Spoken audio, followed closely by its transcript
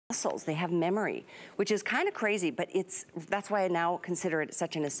muscles. They have memory, which is kind of crazy, but that's why I now consider it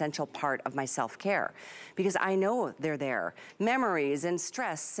such an essential part of my self-care, because I know they're there. Memories and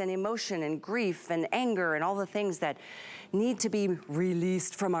stress and emotion and grief and anger and all the things that need to be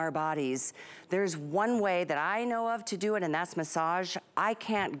released from our bodies. There's one way that I know of to do it, and that's massage. I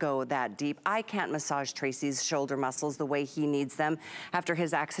can't go that deep. I can't massage Tracy's shoulder muscles the way he needs them after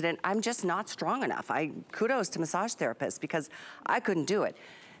his accident. I'm just not strong enough. Kudos to massage therapists, because I couldn't do it.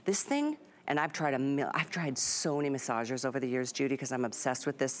 This thing, and I've tried so many massagers over the years, Judy, because I'm obsessed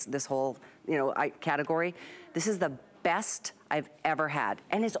with this whole, category. This is the best I've ever had.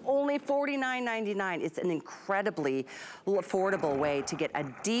 And it's only $49.99. It's an incredibly affordable way to get a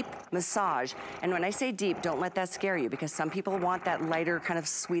deep massage. And when I say deep, don't let that scare you, because some people want that lighter kind of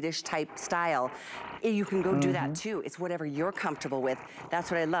Swedish type style. You can go do that too. It's whatever you're comfortable with.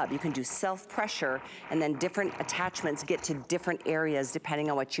 That's what I love. You can do self-pressure, and then different attachments get to different areas depending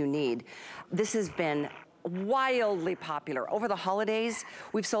on what you need. This has been wildly popular. Over the holidays,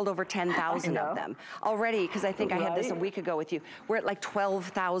 we've sold over 10,000 of them already, because I think I had this a week ago with you. We're at like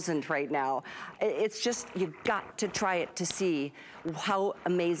 12,000 right now. It's just, you got to try it to see how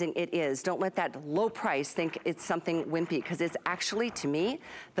amazing it is. Don't let that low price think it's something wimpy, because it's actually, to me,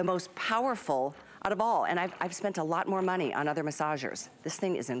 the most powerful out of all. And I've spent a lot more money on other massagers. This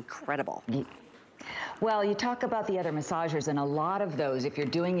thing is incredible. Well, you talk about the other massagers, and a lot of those, if you're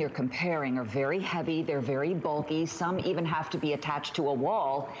doing your comparing, are very heavy, they're very bulky. Some even have to be attached to a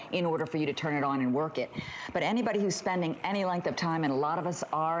wall in order for you to turn it on and work it. But anybody who's spending any length of time, and a lot of us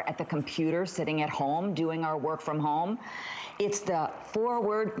are at the computer, sitting at home, doing our work from home, it's the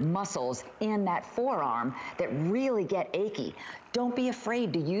forward muscles in that forearm that really get achy. Don't be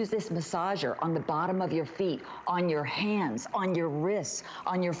afraid to use this massager on the bottom of your feet, on your hands, on your wrists,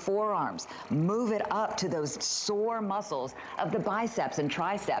 on your forearms. Move it up to those sore muscles of the biceps and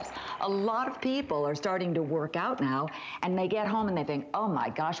triceps. A lot of people are starting to work out now, and they get home and they think, oh my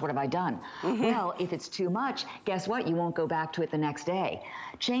gosh, what have I done? Well, if it's too much, guess what? You won't go back to it the next day.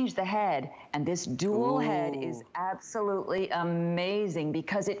 Change the head, and this dual head is absolutely amazing,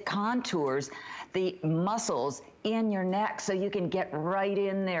 because it contours the muscles in your neck, so you can get right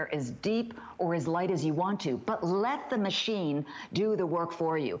in there as deep or as light as you want to. But let the machine do the work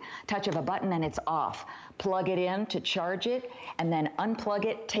for you. Touch of a button and it's off. Plug it in to charge it, and then unplug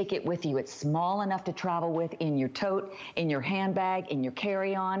it, take it with you. It's small enough to travel with in your tote, in your handbag, in your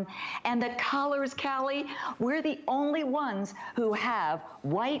carry-on. And the colors, Callie, we're the only ones who have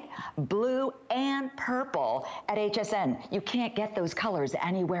white, blue, and purple at HSN. You can't get those colors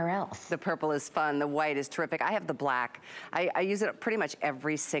anywhere else. The purple is fun. The white is terrific. I have the black. I use it pretty much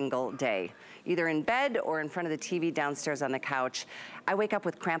every single day, either in bed or in front of the TV downstairs on the couch. I wake up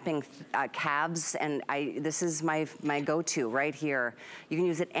with cramping calves, and this is my go-to right here. You can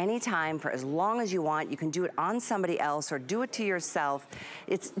use it anytime for as long as you want. You can do it on somebody else or do it to yourself.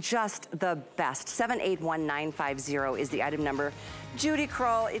 It's just the best. 781950 is the item number. Judy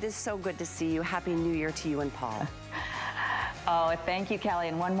Kroll, it is so good to see you. Happy New Year to you and Paul. Oh, thank you, Callie.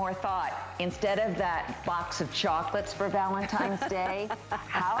 And one more thought. Instead of that box of chocolates for Valentine's Day,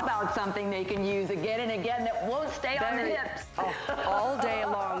 how about something they can use again and again that won't stay on the hips? Oh, all day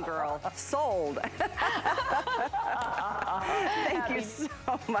long, girl. Sold. Thank you so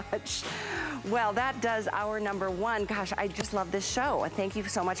much. Well, that does our number one. Gosh, I just love this show. Thank you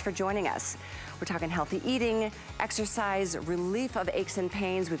so much for joining us. We're talking healthy eating, exercise, relief of aches and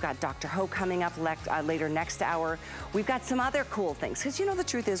pains. We've got Dr. Ho coming up later next hour. We've got some other cool things, because you know the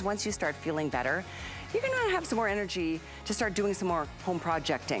truth is, once you start feeling better, you're gonna have some more energy to start doing some more home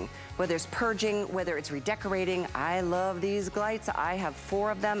projecting, whether it's purging, whether it's redecorating. I love these lights. I have 4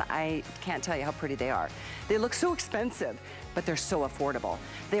 of them. I can't tell you how pretty they are. They look so expensive, but they're so affordable.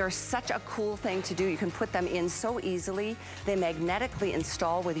 They are such a cool thing to do. You can put them in so easily. They magnetically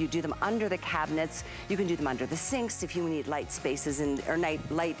install, whether you do them under the cabinets, you can do them under the sinks if you need light spaces or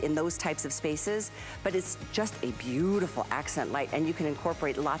light in those types of spaces. But it's just a beautiful accent light, and you can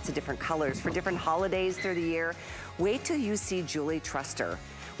incorporate lots of different colors for different holidays through the year. Wait till you see Julie Truster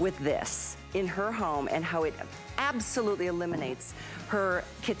with this in her home and how it absolutely eliminates her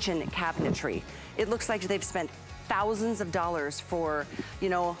kitchen cabinetry. It looks like they've spent thousands of dollars for,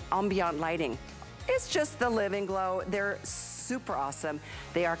 ambient lighting. It's just the living glow. They're super awesome.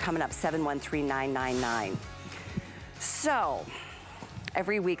 They are coming up 713999. So,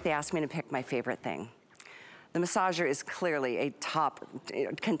 every week they ask me to pick my favorite thing. The massager is clearly a top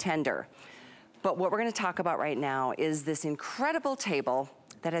contender. But what we're gonna talk about right now is this incredible table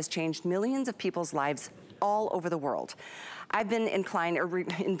that has changed millions of people's lives all over the world. I've been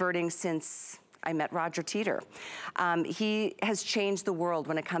inverting since I met Roger Teeter. He has changed the world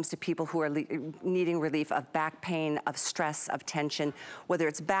when it comes to people who are needing relief of back pain, of stress, of tension, whether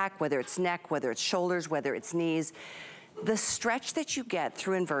it's back, whether it's neck, whether it's shoulders, whether it's knees. The stretch that you get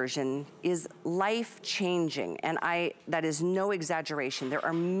through inversion is life-changing, and that is no exaggeration. There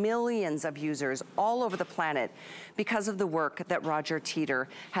are millions of users all over the planet because of the work that Roger Teeter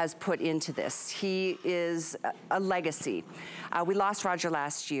has put into this. He is a legacy. We lost Roger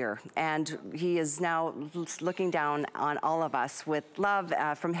last year, and he is now looking down on all of us with love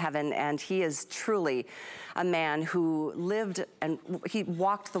from heaven, and he is truly a man who lived and he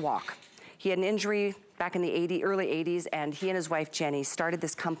walked the walk. He had an injury back in the early 80s, and he and his wife, Jenny, started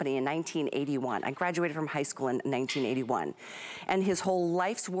this company in 1981. I graduated from high school in 1981. And his whole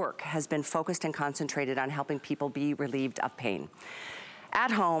life's work has been focused and concentrated on helping people be relieved of pain.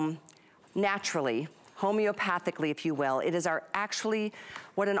 At home, naturally, homeopathically, if you will. It is actually,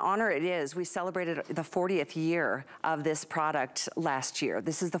 what an honor it is. We celebrated the 40th year of this product last year.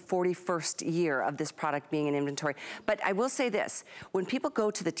 This is the 41st year of this product being in inventory. But I will say this, when people go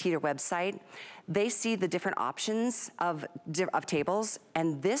to the Teeter website, they see the different options of tables,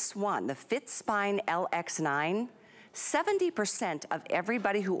 and this one, the FitSpine LX9, 70% of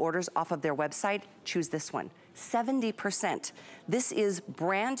everybody who orders off of their website choose this one. 70%. This is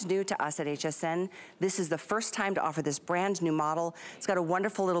brand new to us at HSN. This is the first time to offer this brand new model. It's got a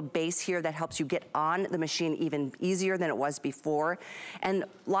wonderful little base here that helps you get on the machine even easier than it was before, and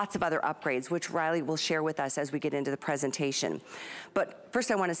lots of other upgrades, which Riley will share with us as we get into the presentation. But first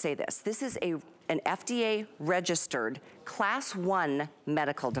I want to say this. This is an FDA registered Class 1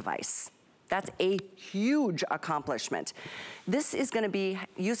 medical device. That's a huge accomplishment. This is gonna be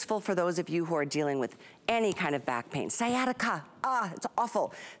useful for those of you who are dealing with any kind of back pain. Sciatica, it's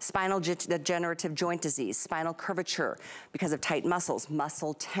awful. Spinal degenerative joint disease, spinal curvature because of tight muscles,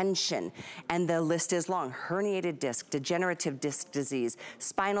 muscle tension, and the list is long. Herniated disc, degenerative disc disease,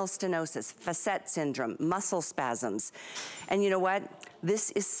 spinal stenosis, facet syndrome, muscle spasms. And you know what?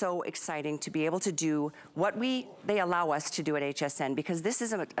 This is so exciting to be able to do what they allow us to do at HSN, because this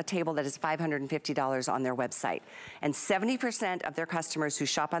is a table that is $550 on their website. And 70% of their customers who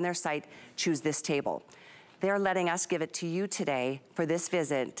shop on their site choose this table. They're letting us give it to you today for this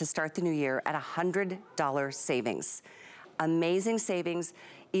visit to start the new year at $100 savings. Amazing savings.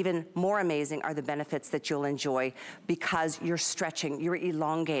 Even more amazing are the benefits that you'll enjoy because you're stretching, you're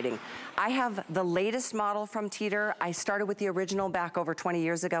elongating. I have the latest model from Teeter. I started with the original back over 20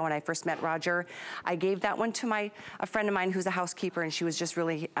 years ago when I first met Roger. I gave that one to a friend of mine who's a housekeeper, and she was just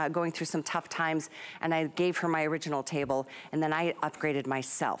really going through some tough times, and I gave her my original table, and then I upgraded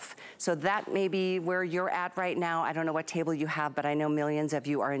myself. So that may be where you're at right now. I don't know what table you have, but I know millions of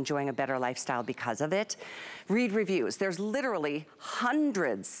you are enjoying a better lifestyle because of it. Read reviews. There's literally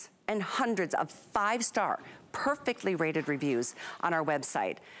hundreds and hundreds of 5-star, perfectly rated reviews on our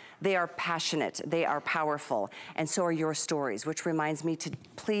website. They are passionate, they are powerful, and so are your stories, which reminds me to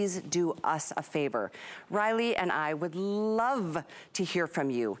please do us a favor. Riley and I would love to hear from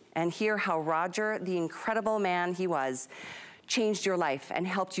you and hear how Roger, the incredible man he was, changed your life and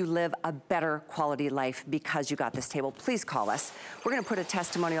helped you live a better quality life because you got this table. Please call us. We're gonna put a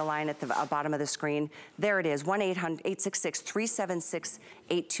testimonial line at the bottom of the screen. There it is,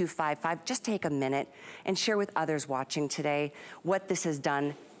 1-800-866-376-8255. Just take a minute and share with others watching today what this has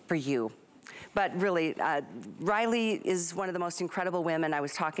done for you. But really, Riley is one of the most incredible women. I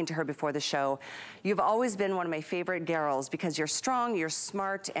was talking to her before the show. You've always been one of my favorite girls because you're strong, you're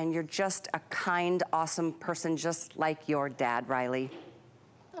smart, and you're just a kind, awesome person, just like your dad, Riley.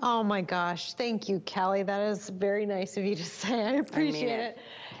 Oh my gosh, thank you, Callie. That is very nice of you to say. I appreciate it.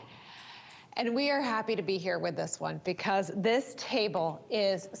 And we are happy to be here with this one because this table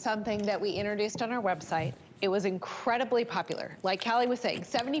is something that we introduced on our website. It was incredibly popular. Like Callie was saying,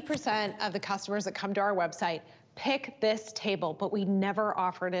 70% of the customers that come to our website pick this table, but we never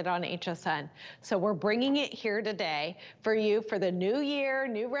offered it on HSN. So we're bringing it here today for you for the new year,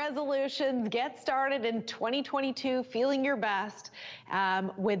 new resolutions, get started in 2022, feeling your best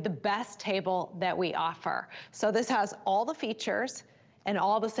with the best table that we offer. So this has all the features and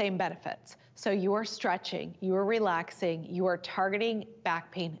all the same benefits. So you are stretching, you are relaxing, you are targeting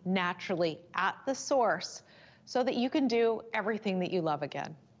back pain naturally at the source so that you can do everything that you love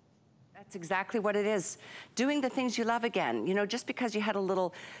again. That's exactly what it is. Doing the things you love again. You know, just because you had a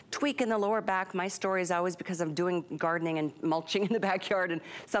little tweak in the lower back, my story is always because I'm doing gardening and mulching in the backyard and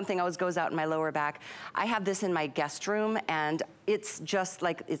something always goes out in my lower back. I have this in my guest room and it's just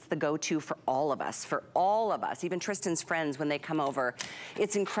like, it's the go-to for all of us, even Tristan's friends when they come over.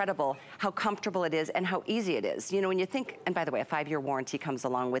 It's incredible how comfortable it is and how easy it is. You know, when you think, and by the way, a 5-year warranty comes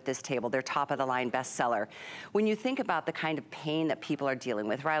along with this table. They're top of the line bestseller. When you think about the kind of pain that people are dealing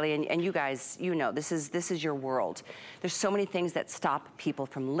with, Riley, and you guys, you know, this is your world. There's so many things that stop people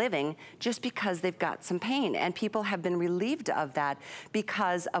from living just because they've got some pain, and people have been relieved of that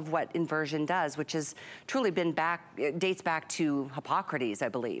because of what inversion does, which has truly been dates back to Hippocrates, I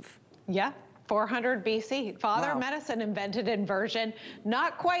believe. Yeah. 400 BC. Father of medicine invented inversion.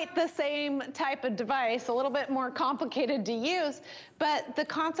 Not quite the same type of device, a little bit more complicated to use, but the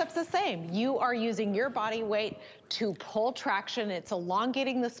concept's the same. You are using your body weight to pull traction. It's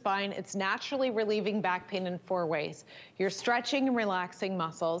elongating the spine. It's naturally relieving back pain in 4 ways. You're stretching and relaxing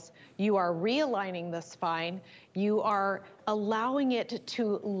muscles. You are realigning the spine. You are allowing it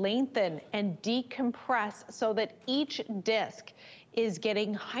to lengthen and decompress so that each disc is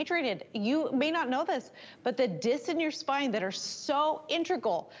getting hydrated. You may not know this, but the discs in your spine that are so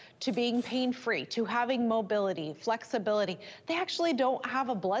integral to being pain-free, to having mobility, flexibility, they actually don't have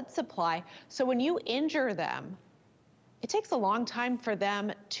a blood supply. So when you injure them, it takes a long time for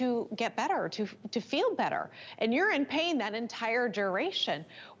them to get better, to feel better. And you're in pain that entire duration.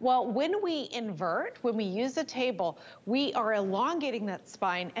 Well, when we invert, when we use a table, we are elongating that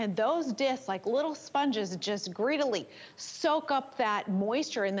spine, and those discs, like little sponges, just greedily soak up that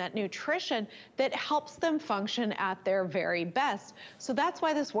moisture and that nutrition that helps them function at their very best. So that's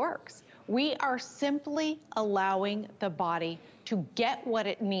why this works. We are simply allowing the body to get what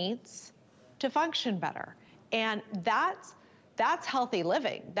it needs to function better. And that's healthy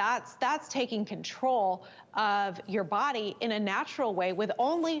living. That's taking control of your body in a natural way with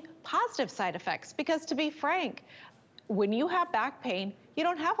only positive side effects. Because to be frank, when you have back pain, you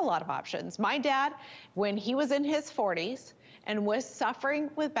don't have a lot of options. My dad, when he was in his 40s and was suffering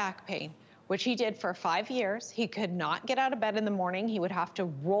with back pain, which he did for 5 years. He could not get out of bed in the morning. He would have to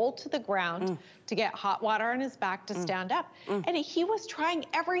roll to the ground to get hot water on his back to stand up. And he was trying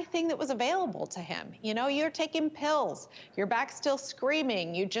everything that was available to him. You know, you're taking pills, your back's still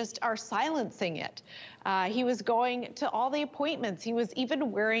screaming, you just are silencing it. He was going to all the appointments. He was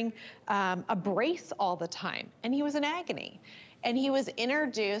even wearing a brace all the time, and he was in agony. And he was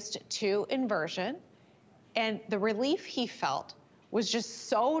introduced to inversion, and the relief he felt was just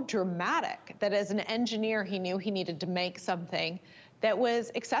so dramatic that as an engineer, he knew he needed to make something that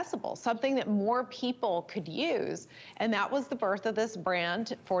was accessible, something that more people could use. And that was the birth of this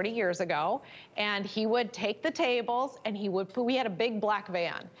brand 40 years ago. And he would take the tables and we had a big black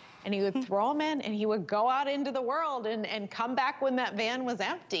van, and he would throw them in, and he would go out into the world and come back when that van was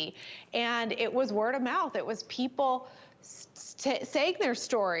empty. And it was word of mouth. It was people saying their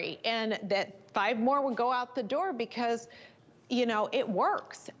story, and that 5 more would go out the door because, you know, it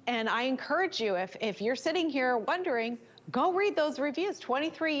works. And I encourage you, if you're sitting here wondering, go read those reviews.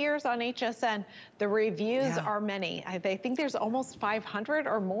 23 years on HSN. The reviews are many. I think there's almost 500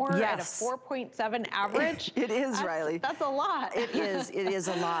 or more at a 4.7 average. It is, Riley. That's a lot. It is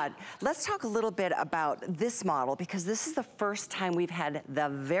a lot. Let's talk a little bit about this model, because this is the first time we've had the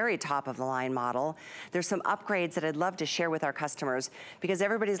very top of the line model. There's some upgrades that I'd love to share with our customers, because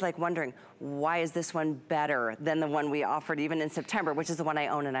everybody's like wondering, why is this one better than the one we offered even in September, which is the one I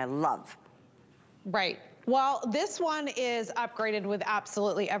own and I love? Right. Well, this one is upgraded with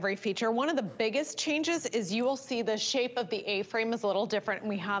absolutely every feature. One of the biggest changes is you will see the shape of the A-frame is a little different, and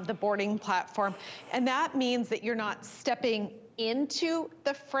we have the boarding platform. And that means that you're not stepping into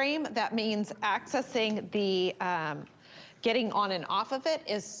the frame. That means accessing the getting on and off of it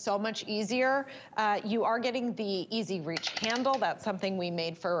is so much easier. You are getting the easy reach handle. That's something we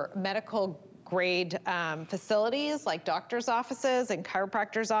made for medical grade facilities like doctor's offices and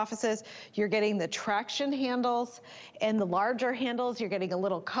chiropractor's offices. You're getting the traction handles and the larger handles. You're getting a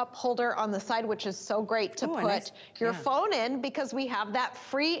little cup holder on the side, which is so great to put your phone in, because we have that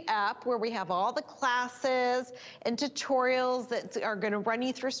free app where we have all the classes and tutorials that are going to run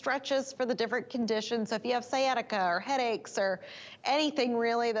you through stretches for the different conditions. So if you have sciatica or headaches or anything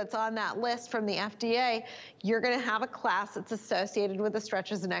really that's on that list from the FDA, you're going to have a class that's associated with the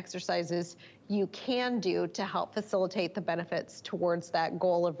stretches and exercises you can do to help facilitate the benefits towards that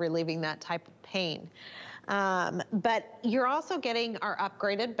goal of relieving that type of pain. But you're also getting our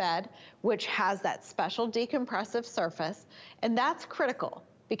upgraded bed, which has that special decompressive surface. And that's critical,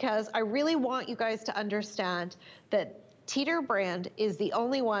 because I really want you guys to understand that Teeter brand is the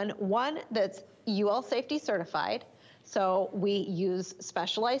only one that's UL safety certified, So we use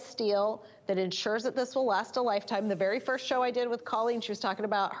specialized steel that ensures that this will last a lifetime. The very first show I did with Callie, she was talking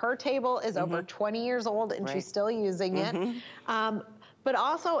about her table is over 20 years old and she's still using it. But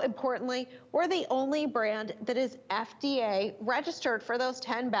also importantly, we're the only brand that is FDA registered for those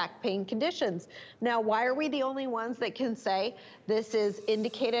 10 back pain conditions. Now, why are we the only ones that can say this is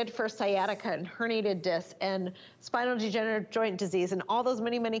indicated for sciatica and herniated discs and spinal degenerative joint disease and all those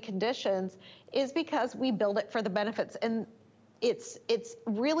many, many conditions? Is because we build it for the benefits. And it's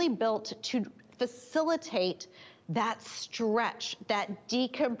really built to facilitate that stretch, that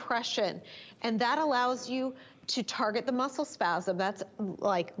decompression, and that allows you to target the muscle spasm. That's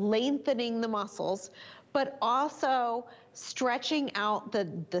like lengthening the muscles, but also stretching out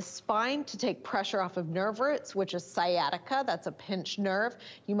the spine to take pressure off of nerve roots, which is sciatica. That's a pinched nerve.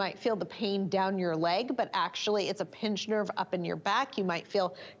 You might feel the pain down your leg, but actually it's a pinched nerve up in your back. You might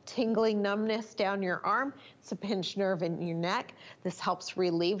feel tingling numbness down your arm. It's a pinched nerve in your neck. This helps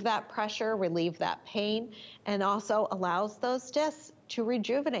relieve that pressure, relieve that pain, and also allows those discs to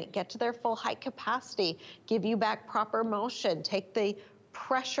rejuvenate, get to their full height capacity, give you back proper motion, take the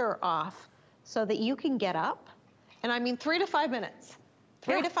pressure off so that you can get up. And I mean, 3 to 5 minutes.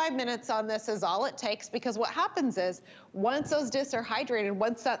 3 to 5 minutes on this is all it takes, because what happens is once those discs are hydrated,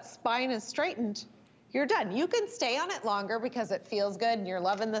 once that spine is straightened, you're done. You can stay on it longer because it feels good and you're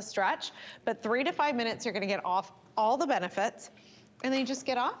loving the stretch, but 3 to 5 minutes, you're gonna get off all the benefits, and then you just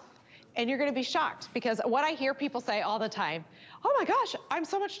get off. And you're gonna be shocked, because what I hear people say all the time, oh my gosh, I'm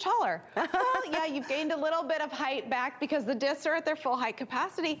so much taller. Well, yeah, you've gained a little bit of height back because the discs are at their full height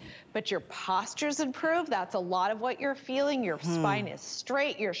capacity, but your posture's improved. That's a lot of what you're feeling. Your spine is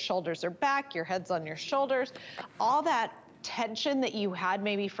straight, your shoulders are back, your head's on your shoulders. All that tension that you had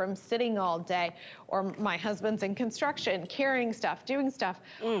maybe from sitting all day, or my husband's in construction, carrying stuff, doing stuff,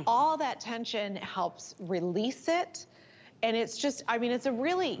 all that tension helps release it. And it's just, I mean, it's a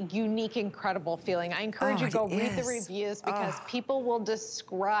really unique, incredible feeling. I encourage you to go read the reviews, because people will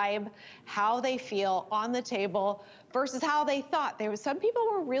describe how they feel on the table versus how they thought. Some people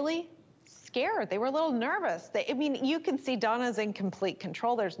were really scared. They were a little nervous. I mean, you can see Donna's in complete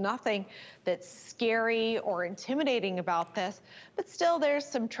control. There's nothing that's scary or intimidating about this, but still there's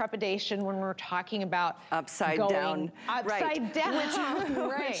some trepidation when we're talking about upside down. Upside down,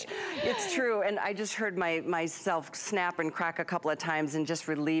 right. It's true, and I just heard myself snap and crack a couple of times and just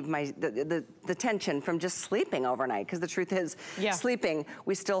relieve the tension from just sleeping overnight, because the truth is, sleeping,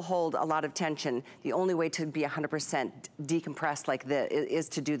 we still hold a lot of tension. The only way to be 100% decompressed like this is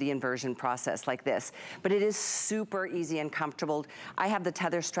to do the inversion process like this. But it is super easy and comfortable. I have the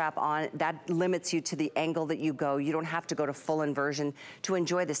tether strap on. That limits you to the angle that you go. You don't have to go to full inversion to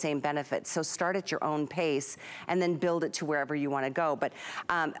enjoy the same benefits. So start at your own pace and then build it to wherever you want to go. But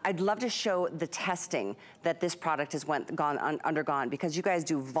I'd love to show the testing that this product has undergone, because you guys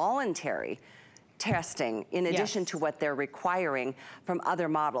do voluntary testing in addition to what they're requiring from other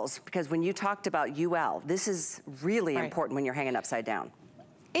models. Because when you talked about UL, this is really important when you're hanging upside down.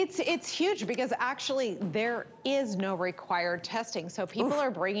 It's huge, because actually there is no required testing. So people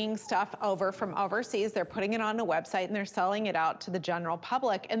are bringing stuff over from overseas, they're putting it on a website and they're selling it out to the general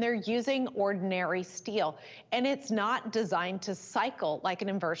public, and they're using ordinary steel. And it's not designed to cycle like an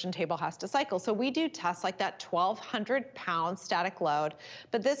inversion table has to cycle. So we do tests like that 1,200 pound static load,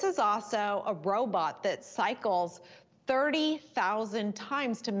 but this is also a robot that cycles 30,000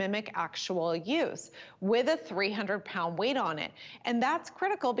 times to mimic actual use with a 300 pound weight on it. And that's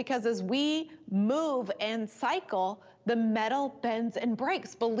critical, because as we move and cycle, the metal bends and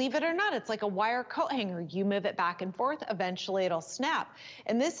breaks. Believe it or not, it's like a wire coat hanger. You move it back and forth, eventually it'll snap.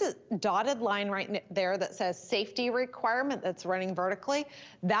 And this is dotted line right there that says safety requirement that's running vertically.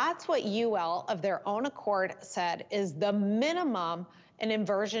 That's what UL of their own accord said is the minimum an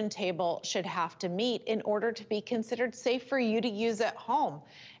inversion table should have to meet in order to be considered safe for you to use at home.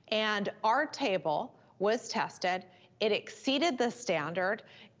 And our table was tested. It exceeded the standard.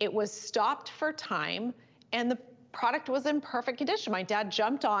 It was stopped for time, and the product was in perfect condition. My dad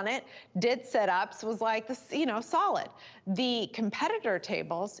jumped on it, did sit-ups, was like, this, you know, solid. The competitor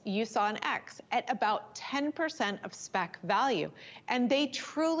tables, you saw an X at about 10% of spec value, and they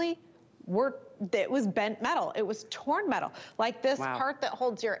truly were, it was bent metal. It was torn metal. Like this part that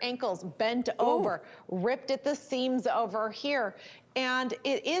holds your ankles bent over, ripped at the seams over here. And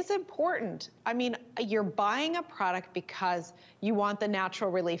it is important. I mean, you're buying a product because you want the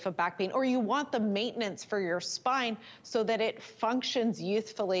natural relief of back pain, or you want the maintenance for your spine so that it functions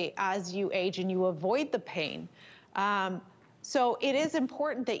youthfully as you age and you avoid the pain. So it is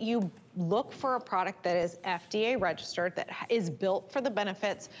important that you look for a product that is FDA registered, that is built for the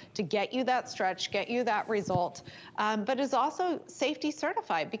benefits to get you that stretch, get you that result, but is also safety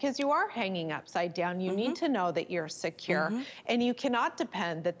certified, because you are hanging upside down. You need to know that you're secure, and you cannot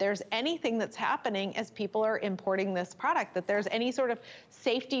depend that there's anything that's happening as people are importing this product, that there's any sort of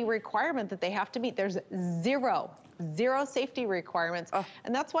safety requirement that they have to meet. There's zero safety requirements.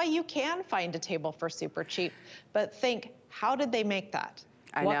 And that's why you can find a table for super cheap. But think, how did they make that?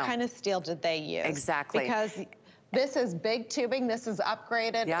 What kind of steel did they use? Exactly. Because this is big tubing, this is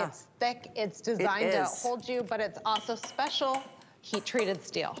upgraded, it's thick, it's designed to hold you, but it's also special heat-treated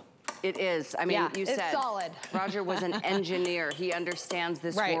steel. It is. I mean, you said it's solid. Roger was an engineer. He understands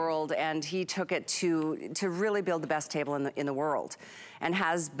this world, and he took it to really build the best table in the world, and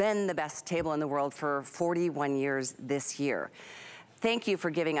has been the best table in the world for 41 years this year. Thank you for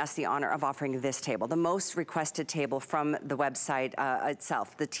giving us the honor of offering this table, the most requested table from the website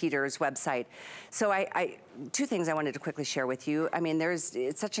itself, the Teeters website. So two things I wanted to quickly share with you. I mean,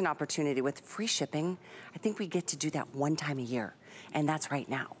 it's such an opportunity with free shipping. I think we get to do that one time a year, and that's right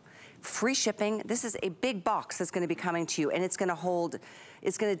now. Free shipping. This is a big box that's going to be coming to you, and it's going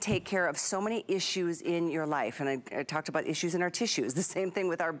to take care of so many issues in your life. And I talked about issues in our tissues, the same thing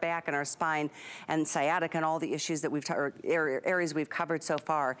with our back and our spine and sciatica and all the issues that areas we've covered so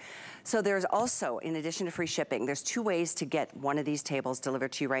far. So there's also, in addition to free shipping, there's two ways to get one of these tables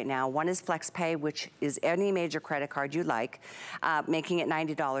delivered to you right now. One is FlexPay, which is any major credit card you like, making it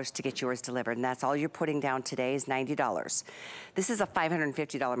 $90 to get yours delivered. And that's all you're putting down today is $90. This is a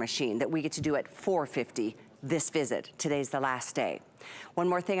 $550 machine that we get to do at $450 this visit. Today's the last day. One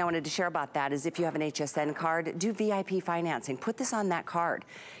more thing I wanted to share about that is if you have an HSN card, do VIP financing. Put this on that card.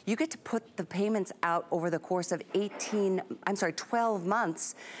 You get to put the payments out over the course of 12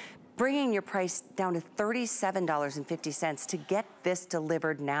 months, bringing your price down to $37.50 to get this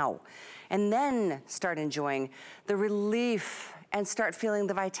delivered now. And then start enjoying the relief and start feeling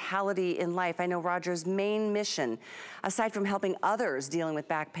the vitality in life. I know Roger's main mission, aside from helping others dealing with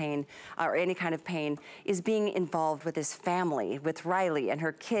back pain or any kind of pain, is being involved with his family, with Riley and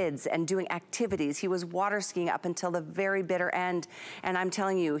her kids, and doing activities. He was water skiing up until the very bitter end. And I'm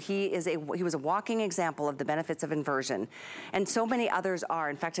telling you, he was a walking example of the benefits of inversion. And so many others are.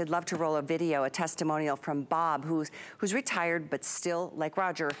 In fact, I'd love to roll a video, a testimonial from Bob, who's retired, but still, like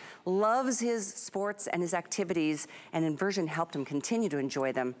Roger, loves his sports and his activities, and inversion helped him continue to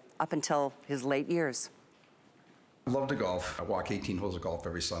enjoy them up until his late years. I love to golf. I walk 18 holes of golf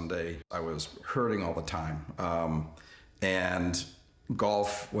every Sunday. I was hurting all the time, and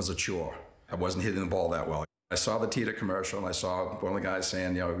golf was a chore. I wasn't hitting the ball that well. I saw the Teeter commercial, and I saw one of the guys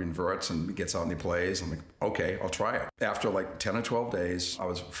saying, you know, he inverts and gets out and he plays. I'm like, okay, I'll try it. After like 10 or 12 days, I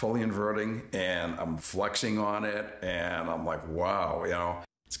was fully inverting, and I'm flexing on it, and I'm like, wow, you know.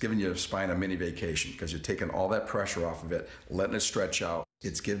 It's giving your spine a mini vacation because you're taking all that pressure off of it, letting it stretch out.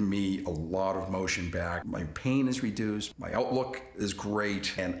 It's given me a lot of motion back. My pain is reduced. My outlook is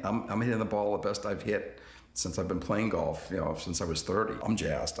great. And I'm hitting the ball the best I've hit since I've been playing golf, you know, since I was 30. I'm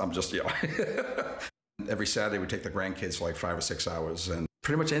jazzed. I'm just, you know. Every Saturday we take the grandkids for like 5 or 6 hours, and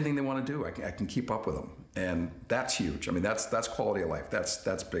pretty much anything they want to do, I can keep up with them. And that's huge. I mean, that's quality of life.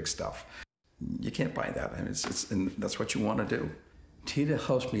 That's big stuff. You can't buy that. I mean, and that's what you want to do. Teeter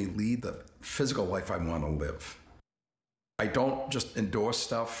helps me lead the physical life I want to live. I don't just endorse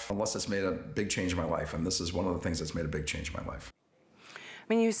stuff unless it's made a big change in my life, and this is one of the things that's made a big change in my life.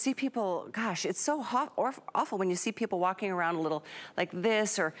 I mean, you see people, gosh, it's so awful when you see people walking around a little like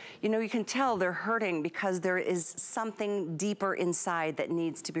this, or, you know, you can tell they're hurting because there is something deeper inside that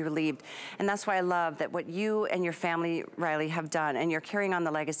needs to be relieved. And that's why I love that what you and your family, Riley, have done, and you're carrying on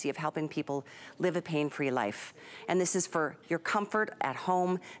the legacy of helping people live a pain-free life. And this is for your comfort at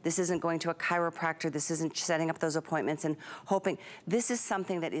home. This isn't going to a chiropractor. This isn't setting up those appointments and hoping. This is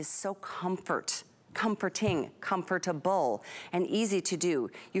something that is so comforting, comfortable, and easy to do.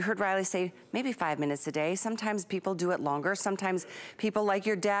 You heard Riley say maybe 5 minutes a day. Sometimes people do it longer. Sometimes people like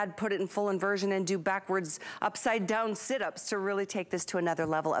your dad put it in full inversion and do backwards, upside down sit-ups to really take this to another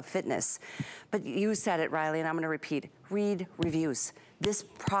level of fitness. But you said it, Riley, and I'm gonna repeat, read reviews. This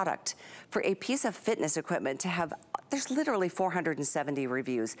product, for a piece of fitness equipment to have, there's literally 470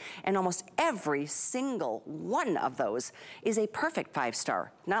 reviews, and almost every single one of those is a perfect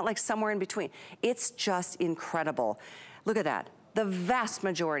 5-star, not like somewhere in between. It's just incredible. Look at that, the vast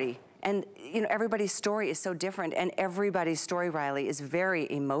majority. And you know, everybody's story is so different, and everybody's story, Riley, is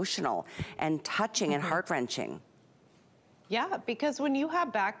very emotional and touching and heart-wrenching. Yeah, because when you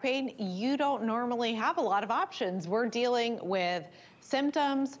have back pain, you don't normally have a lot of options. We're dealing with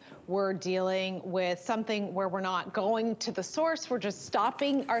symptoms, we're dealing with something where we're not going to the source, we're just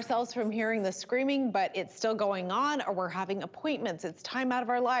stopping ourselves from hearing the screaming, but it's still going on, or we're having appointments, it's time out of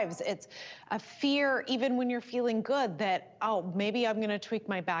our lives, it's a fear even when you're feeling good that, oh, maybe I'm gonna tweak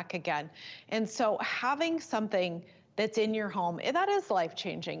my back again. And so having something that's in your home, that is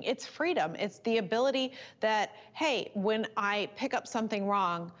life-changing. It's freedom. It's the ability that, hey, when I pick up something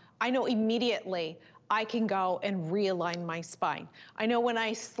wrong, I know immediately I can go and realign my spine. I know when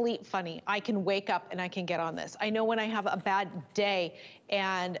I sleep funny, I can wake up and I can get on this. I know when I have a bad day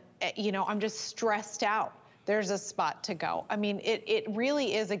and, you know, I'm just stressed out, there's a spot to go. I mean, it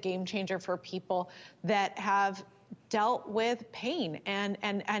really is a game changer for people that have dealt with pain and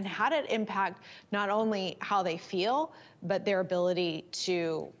had it impact not only how they feel, but their ability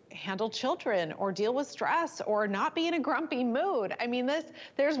to handle children or deal with stress or not be in a grumpy mood. I mean,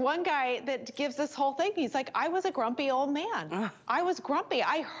 there's one guy that gives this whole thing. He's like, I was a grumpy old man. I was grumpy.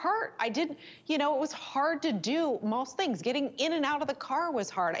 I hurt. I didn't, you know, it was hard to do most things. Getting in and out of the car was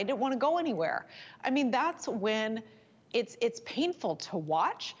hard. I didn't want to go anywhere. I mean, that's when it's painful to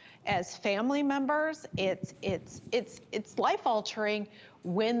watch. As family members, it's life altering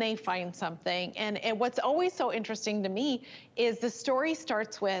when they find something. And what's always so interesting to me is the story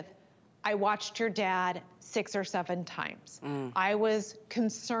starts with, I watched your dad 6 or 7 times. I was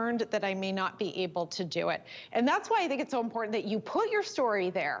concerned that I may not be able to do it. And that's why I think it's so important that you put your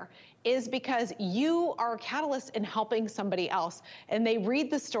story there, is because you are a catalyst in helping somebody else. And they read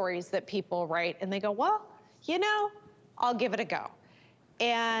the stories that people write and they go, well, you know, I'll give it a go.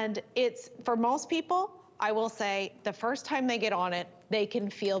 And it's, for most people, I will say, the first time they get on it, they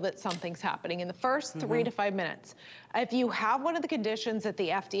can feel that something's happening in the first 3 to 5 minutes. If you have one of the conditions that the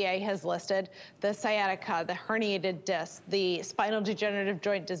FDA has listed, the sciatica, the herniated disc, the spinal degenerative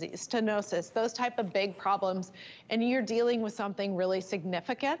joint disease, stenosis, those type of big problems, and you're dealing with something really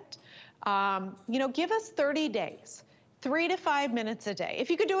significant, you know, give us 30 days. 3 to 5 minutes a day.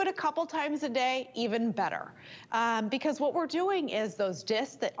 If you could do it a couple times a day, even better. Because what we're doing is those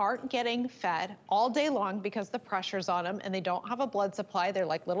discs that aren't getting fed all day long because the pressure's on them and they don't have a blood supply, they're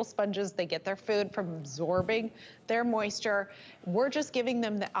like little sponges, they get their food from absorbing their moisture. We're just giving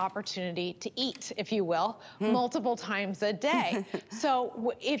them the opportunity to eat, if you will, multiple times a day.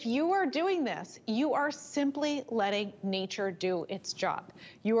 So if you are doing this, you are simply letting nature do its job.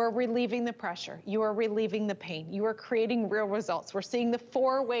 You are relieving the pressure, you are relieving the pain, you are creating real results. We're seeing the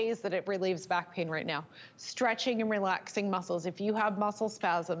 4 ways that it relieves back pain right now. Stretching and relaxing muscles. If you have muscle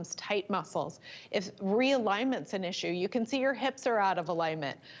spasms, tight muscles. If realignment's an issue, you can see your hips are out of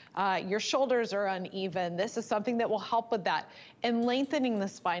alignment. Your shoulders are uneven. This is something that will help with that. And lengthening the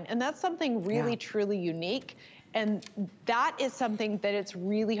spine. And that's something really, truly unique. And that is something that it's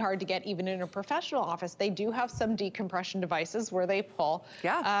really hard to get even in a professional office. They do have some decompression devices where they pull.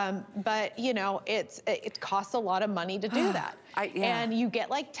 But you know, it costs a lot of money to do that. And you get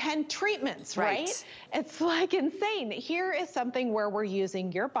like 10 treatments, right? It's like insane. Here is something where we're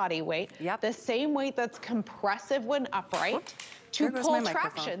using your body weight, the same weight that's compressive when upright, to pull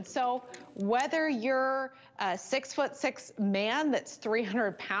traction. So whether you're a 6'6" man that's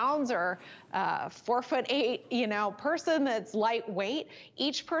 300 pounds or a 4'8", you know, person that's lightweight,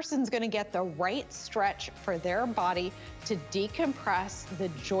 each person's gonna get the right stretch for their body to decompress the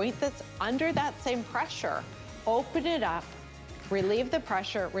joint that's under that same pressure, open it up, relieve the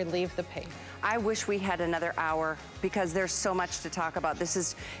pressure, relieve the pain. I wish we had another hour because there's so much to talk about.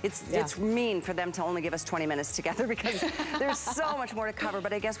 It's mean for them to only give us 20 minutes together because there's so much more to cover.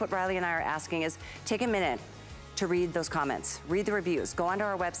 But I guess what Riley and I are asking is take a minute to read those comments, read the reviews, go onto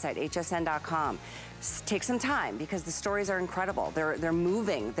our website, hsn.com. Take some time because the stories are incredible. They're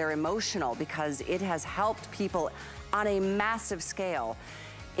moving, they're emotional because it has helped people on a massive scale.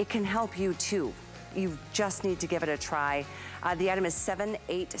 It can help you too. You just need to give it a try. The item is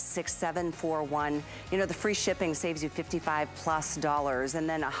 786741. You know, the free shipping saves you $55+ and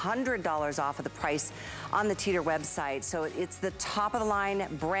then $100 off of the price on the Teeter website. So it's the top of the line,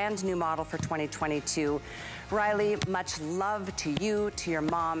 brand new model for 2022. Riley, much love to you, to your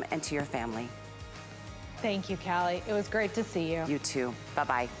mom, and to your family. Thank you, Callie. It was great to see you. You too.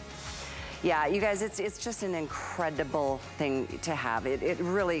 Bye-bye. Yeah, you guys, it's just an incredible thing to have.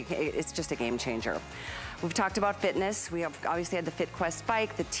 It's just a game changer. We've talked about fitness. We have obviously had the FitQuest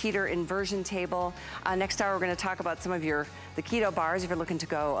bike, the Teeter inversion table. Next hour, we're going to talk about some of the keto bars if you're looking to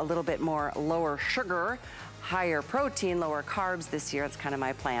go a little bit more lower sugar, higher protein, lower carbs this year. That's kind of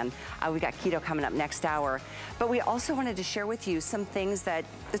my plan. We got keto coming up next hour. But we also wanted to share with you some things that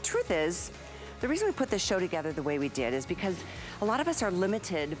the truth is, The reason we put this show together the way we did is because a lot of us are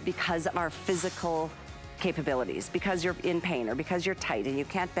limited because of our physical capabilities, because you're in pain or because you're tight and you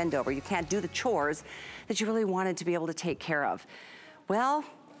can't bend over, you can't do the chores that you really wanted to be able to take care of. Well,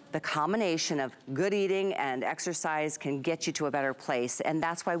 the combination of good eating and exercise can get you to a better place, and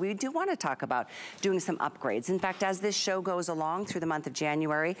that's why we do want to talk about doing some upgrades. In fact, as this show goes along through the month of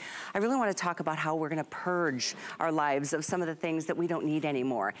January, I really want to talk about how we're going to purge our lives of some of the things that we don't need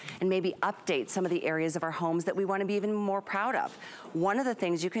anymore, and maybe update some of the areas of our homes that we want to be even more proud of. One of the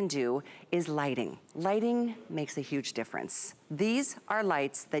things you can do is lighting. Lighting makes a huge difference. These are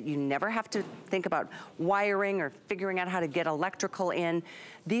lights that you never have to think about wiring or figuring out how to get electrical in.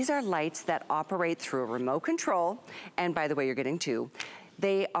 These are lights that operate through a remote control, and by the way, you're getting two.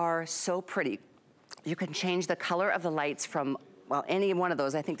 They are so pretty. You can change the color of the lights from, well, any one of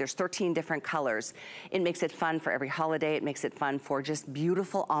those. I think there's 13 different colors. It makes it fun for every holiday. It makes it fun for just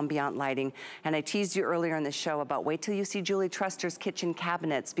beautiful ambient lighting. And I teased you earlier in the show about wait till you see Julie Truster's kitchen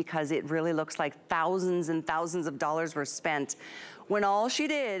cabinets, because it really looks like thousands and thousands of dollars were spent when all she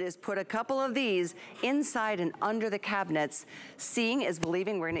did is put a couple of these inside and under the cabinets. Seeing is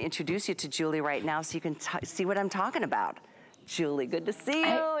believing. We're gonna introduce you to Julie right now so you can see what I'm talking about. Julie, good to see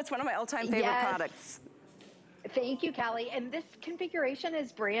you. It's one of my all-time favorite products. Thank you, Callie. And this configuration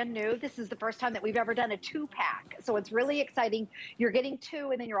is brand new. This is the first time that we've ever done a 2-pack. So it's really exciting. You're getting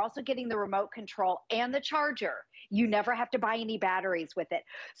 2, and then you're also getting the remote control and the charger. You never have to buy any batteries with it.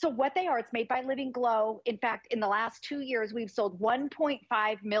 So what they are, it's made by Living Glow. In fact, in the last 2 years, we've sold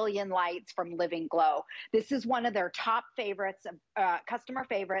 1.5 million lights from Living Glow. This is one of their top favorites, customer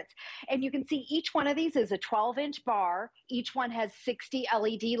favorites. And you can see each one of these is a 12-inch bar. Each one has 60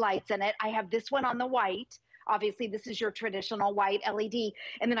 LED lights in it. I have this one on the white. Obviously, this is your traditional white LED.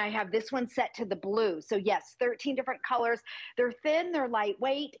 And then I have this one set to the blue. So yes, 13 different colors. They're thin, they're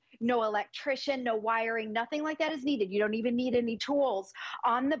lightweight, no electrician, no wiring, nothing like that is needed. You don't even need any tools.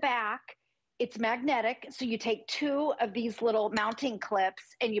 On the back, it's magnetic. So you take 2 of these little mounting clips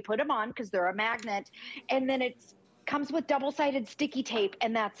and you put them on because they're a magnet. And then it's comes with double-sided sticky tape,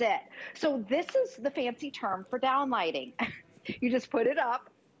 and that's it. So this is the fancy term for downlighting. You just put it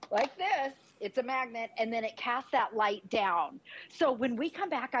up like this. It's a magnet, and then it casts that light down. So when we come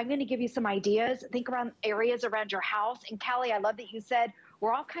back, I'm going to give you some ideas. Think around areas around your house. And Callie, I love that you said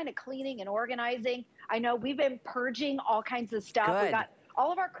we're all kind of cleaning and organizing. I know we've been purging all kinds of stuff. Good. We got all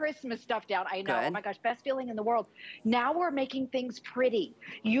of our Christmas stuff down. I know. Good. Oh my gosh, best feeling in the world. Now we're making things pretty.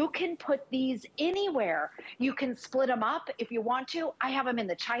 You can put these anywhere. You can split them up if you want to. I have them in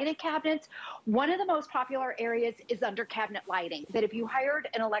the china cabinets. One of the most popular areas is under cabinet lighting, that if you hired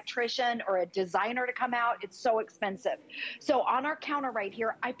an electrician or a designer to come out, it's so expensive. So on our counter right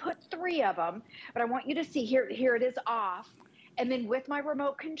here, I put 3 of them, but I want you to see here it is off. And then with my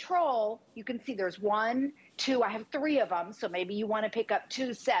remote control, you can see there's 1, 2, I have 3 of them. So maybe you want to pick up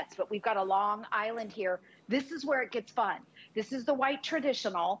 2 sets, but we've got a long island here. This is where it gets fun. This is the white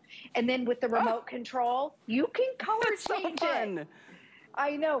traditional. And then with the remote control, you can color change it.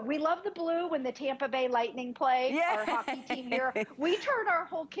 I know. We love the blue when the Tampa Bay Lightning play, our hockey team here. We turn our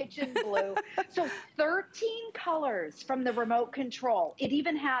whole kitchen blue. So 13 colors from the remote control. It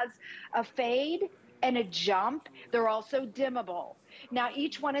even has a fade and a jump. They're also dimmable. Now,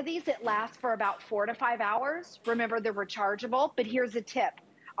 each one of these, it lasts for about 4 to 5 hours. Remember, they're rechargeable, but here's a tip.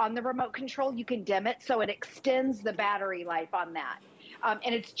 On the remote control, you can dim it so it extends the battery life on that.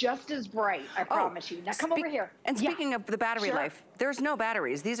 And it's just as bright, I promise you. Now come over here. And speaking of the battery life, there's no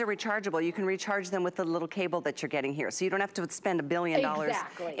batteries. These are rechargeable. You can recharge them with the little cable that you're getting here. So you don't have to spend $1 billion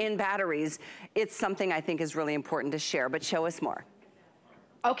in batteries. It's something I think is really important to share, but show us more.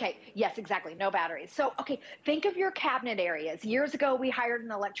 Okay, yes, exactly, no batteries. So, okay, think of your cabinet areas. Years ago, we hired an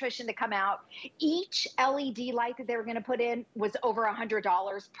electrician to come out. Each LED light that they were gonna put in was over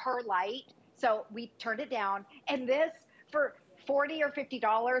 $100 per light. So we turned it down. And this, for $40 or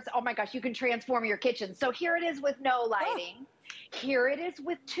 $50, oh my gosh, you can transform your kitchen. So here it is with no lighting. Here it is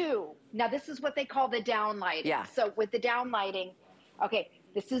with 2. Now this is what they call the down lighting. Yeah. So with the down lighting, okay,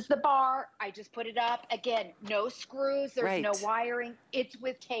 this is the bar. I just put it up. Again, no screws. There's no wiring. It's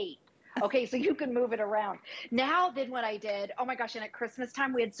with tape. Okay, so you can move it around. Now then what I did, oh my gosh, and at Christmas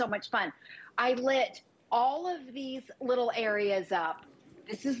time, we had so much fun. I lit all of these little areas up.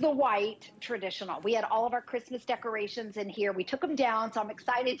 This is the white traditional. We had all of our Christmas decorations in here. We took them down, so I'm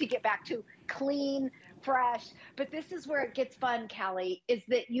excited to get back to clean, fresh. But this is where it gets fun, Callie, is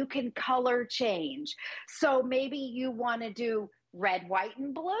that you can color change. So maybe you want to do red, white,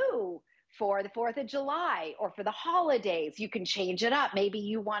 and blue for the 4th of July or for the holidays. You can change it up. Maybe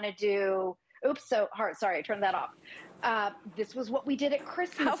you want to do Oops, so hard. Sorry, I turned that off. This was what we did at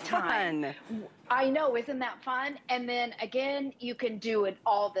Christmas time. How fun. I know, isn't that fun? And then again, you can do it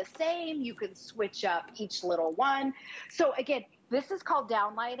all the same. You can switch up each little one. So again, this is called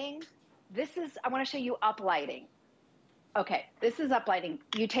down lighting. I want to show you up lighting. Okay, this is up lighting.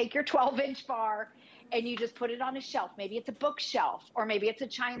 You take your 12-inch bar and you just put it on a shelf. Maybe it's a bookshelf or maybe it's a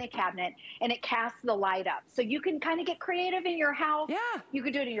china cabinet, and it casts the light up. So you can kind of get creative in your house. Yeah. You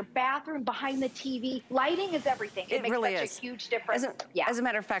can do it in your bathroom, behind the TV. Lighting is everything. It makes really such is a huge difference. As a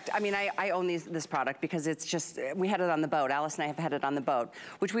matter of fact, I mean, I own this product because it's just, we had it on the boat. Alice and I have had it on the boat,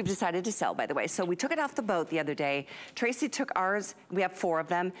 which we've decided to sell, by the way. So we took it off the boat the other day. Tracy took ours, we have 4 of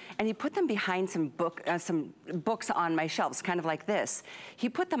them, and he put them behind some books on my shelves, kind of like this. He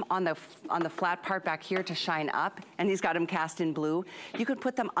put them on the flat part back here to shine up, and he's got them cast in blue. You could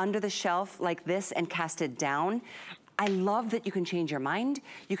put them under the shelf like this and cast it down. I love that you can change your mind.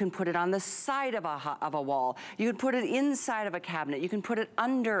 You can put it on the side of a wall. You can put it inside of a cabinet. You can put it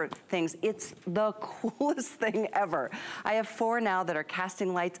under things. It's the coolest thing ever. I have 4 now that are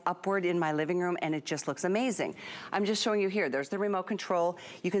casting lights upward in my living room, and it just looks amazing. I'm just showing you here. There's the remote control.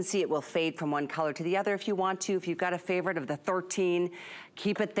 You can see it will fade from one color to the other if you want to. If you've got a favorite of the 13,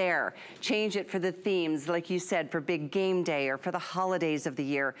 keep it there. Change it for the themes, like you said, for big game day or for the holidays of the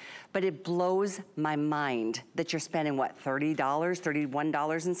year. But it blows my mind that you're spending, what, $30,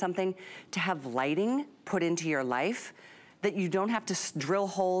 $31 and something to have lighting put into your life that you don't have to drill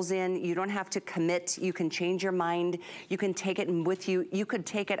holes in, you don't have to commit, you can change your mind, you can take it with you, you could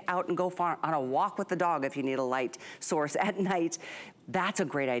take it out and go on a walk with the dog if you need a light source at night. That's a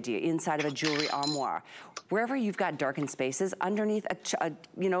great idea, inside of a jewelry armoire. Wherever you've got darkened spaces, underneath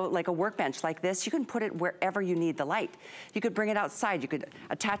you know, like a workbench like this, you can put it wherever you need the light. You could bring it outside, you could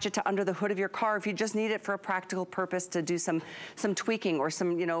attach it to under the hood of your car if you just need it for a practical purpose to do some tweaking or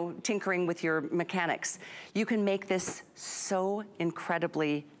some, you know, tinkering with your mechanics. You can make this so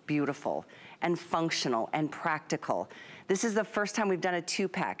incredibly beautiful and functional and practical. This is the first time we've done a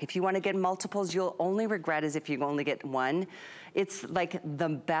 2-pack. If you want to get multiples, you'll only regret is if you only get one. It's like the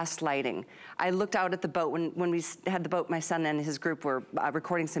best lighting. I looked out at the boat when we had the boat, my son and his group were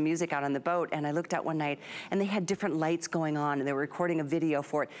recording some music out on the boat, and I looked out one night and they had different lights going on and they were recording a video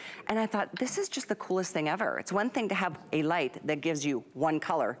for it. And I thought, this is just the coolest thing ever. It's one thing to have a light that gives you one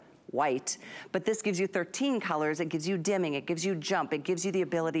color, white, but this gives you 13 colors. It gives you dimming, it gives you jump, it gives you the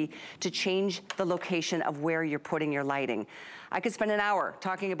ability to change the location of where you're putting your lighting. I could spend an hour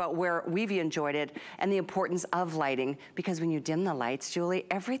talking about where we've enjoyed it and the importance of lighting, because when you dim the lights, Julie,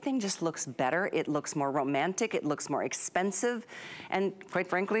 everything just looks better. It looks more romantic, it looks more expensive, and quite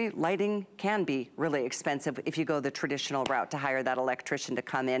frankly, lighting can be really expensive if you go the traditional route to hire that electrician to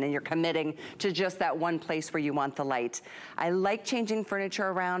come in and you're committing to just that one place where you want the light. I like changing furniture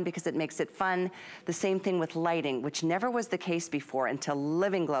around because it makes it fun. The same thing with lighting, which never was the case before until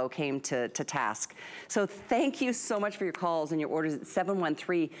Living Glow came to task. So thank you so much for your calls and your orders at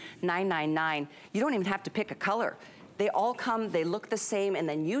 713-999. You don't even have to pick a color. They all come, they look the same, and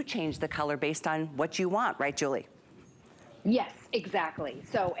then you change the color based on what you want, right, Julie? Yes, exactly.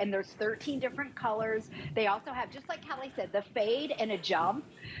 So, and there's 13 different colors. They also have, just like Callie said, the fade and a jump.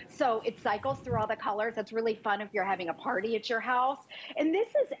 So it cycles through all the colors. That's really fun if you're having a party at your house. And this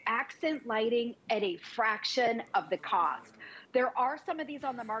is accent lighting at a fraction of the cost. There are some of these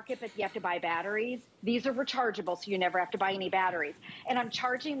on the market, but you have to buy batteries. These are rechargeable, so you never have to buy any batteries. And I'm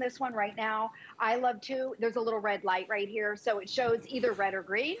charging this one right now. I love to. There's a little red light right here, so it shows either red or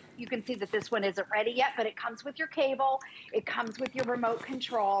green. You can see that this one isn't ready yet, but it comes with your cable. It comes with your remote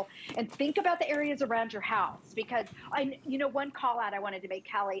control. And think about the areas around your house, because you know, one call out I wanted to make,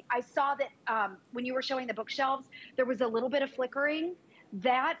 Callie. I saw that when you were showing the bookshelves, there was a little bit of flickering.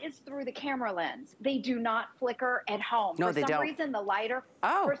 That is through the camera lens. They do not flicker at home. No, they don't. For some reason, the lighter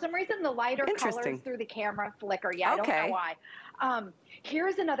colors through the camera flicker. Yeah, okay. I don't know why.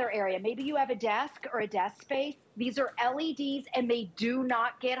 Here's another area. Maybe you have a desk or a desk space. These are LEDs and they do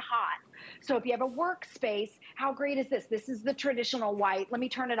not get hot. So if you have a workspace, how great is this? This is the traditional white. Let me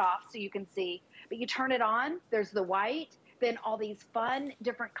turn it off so you can see. But you turn it on, there's the white, then all these fun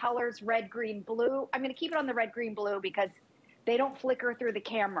different colors, red, green, blue. I'm going to keep it on the red, green, blue because they don't flicker through the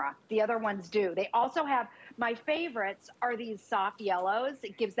camera. The other ones do. They also have, my favorites are these soft yellows.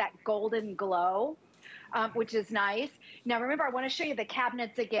 It gives that golden glow, which is nice. Now remember, I want to show you the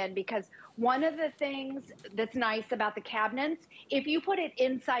cabinets again, because one of the things that's nice about the cabinets, if you put it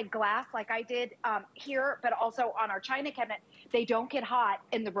inside glass like I did here, but also on our china cabinet, they don't get hot,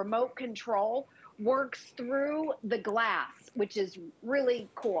 and the remote control works through the glass, which is really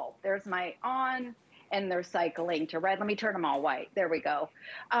cool. There's my on, and they're cycling to red. Let me turn them all white. There we go.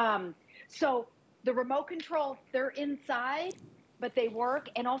 So the remote control, they're inside, but they work.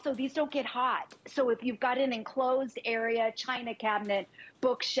 And also these don't get hot. So if you've got an enclosed area, china cabinet,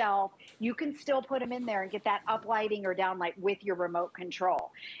 bookshelf, you can still put them in there and get that up lighting or down light with your remote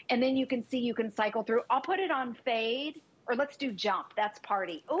control. And then you can see, you can cycle through. I'll put it on fade, or let's do jump. That's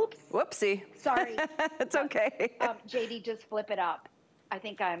party. Oops. Whoopsie. Sorry. It's okay. JD, just flip it up. I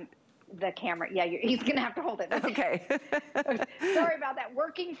think I'm the camera. Yeah, he's going to have to hold it. Okay. Sorry about that.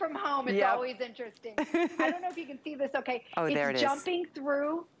 Working from home is always interesting. I don't know if you can see this. Okay. Oh, there it is. It's jumping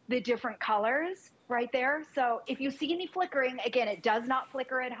through the different colors right there. So if you see any flickering, again, it does not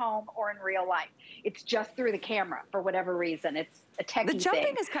flicker at home or in real life. It's just through the camera for whatever reason. It's a techie thing. The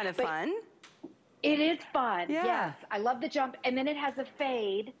jumping is kind of fun. It is fun. Yeah. Yes. I love the jump. And then it has a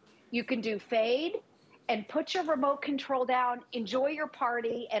fade. You can do fade and put your remote control down, enjoy your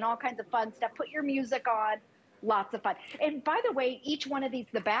party and all kinds of fun stuff. Put your music on, lots of fun. And by the way, each one of these,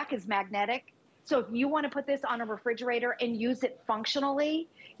 the back is magnetic. So if you want to put this on a refrigerator and use it functionally,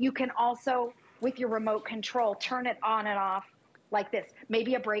 you can also, with your remote control, turn it on and off like this.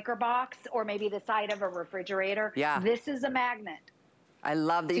 Maybe a breaker box or maybe the side of a refrigerator. Yeah. This is a magnet. I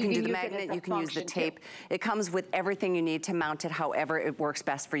love that you can do the magnet, you can use the tape. It comes with everything you need to mount it however it works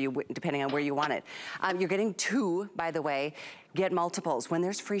best for you, depending on where you want it. You're getting 2, by the way. Get multiples. When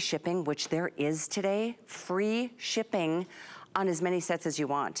there's free shipping, which there is today, free shipping on as many sets as you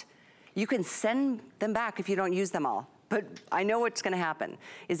want. You can send them back if you don't use them all. But I know what's gonna happen,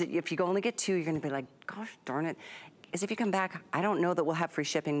 is that if you only get 2, you're gonna be like, gosh darn it. Is if you come back, I don't know that we'll have free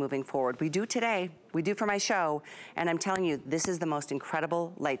shipping moving forward. We do today, we do for my show, and I'm telling you, this is the most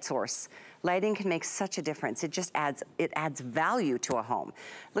incredible light source. Lighting can make such a difference. It just adds value to a home.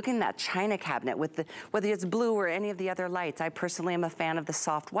 Look in that china cabinet with the, whether it's blue or any of the other lights. I personally am a fan of the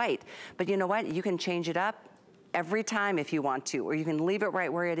soft white, but you know what? You can change it up every time if you want to, or you can leave it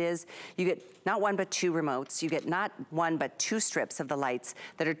right where it is. You get not 1 but 2 remotes. You get not 1 but 2 strips of the lights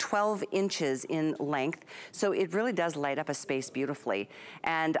that are 12 inches in length. So it really does light up a space beautifully.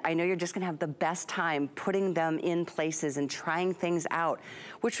 And I know you're just gonna have the best time putting them in places and trying things out,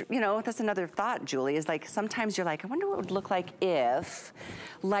 which, you know, that's another thought, Julie, is like, sometimes you're like, I wonder what it would look like if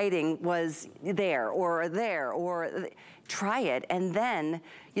lighting was there, or try it, and then,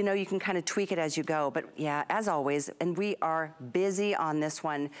 you know, you can kind of tweak it as you go. But yeah, as always, and we are busy on this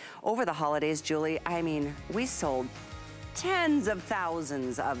one. Over the holidays, Julie, I mean, we sold tens of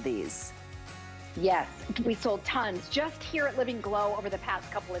thousands of these. Yes, we sold tons. Just here at Living Glow over the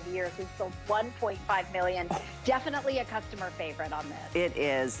past couple of years, we've sold 1.5 million. Definitely a customer favorite on this. It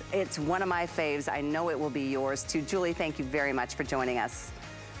is. It's one of my faves. I know it will be yours too. Julie, thank you very much for joining us.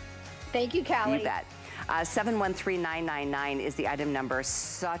 Thank you, Callie. You bet. 713999 is the item number.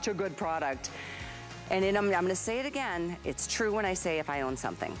 Such a good product. And I'm going to say it again. It's true when I say if I own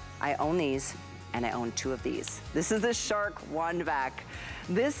something. I own these, and I own 2 of these. This is the Shark Wand Vac.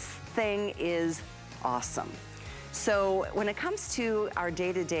 This thing is awesome. So when it comes to our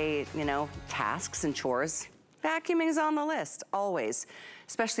day-to-day, you know, tasks and chores, vacuuming is on the list, always,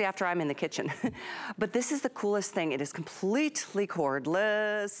 especially after I'm in the kitchen. But this is the coolest thing. It is completely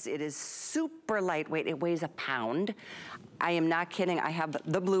cordless. It is super lightweight. It weighs 1 pound. I am not kidding. I have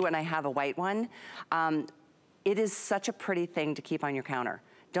the blue and I have a white one. It is such a pretty thing to keep on your counter.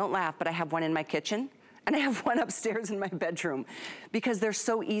 Don't laugh, but I have one in my kitchen and I have one upstairs in my bedroom because they're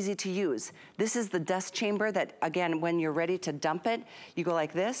so easy to use. This is the dust chamber that, again, when you're ready to dump it, you go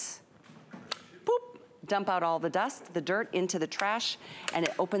like this, boop, dump out all the dust, the dirt into the trash, and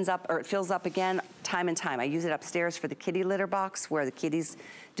it opens up, or it fills up again time and time. I use it upstairs for the kitty litter box where the kitties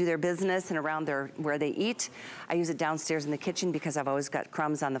do their business and around where they eat. I use it downstairs in the kitchen because I've always got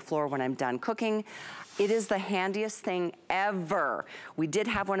crumbs on the floor when I'm done cooking. It is the handiest thing ever. We did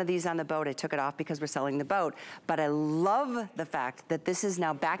have one of these on the boat. I took it off because we're selling the boat, but I love the fact that this is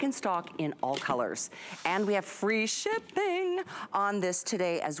now back in stock in all colors. And we have free shipping on this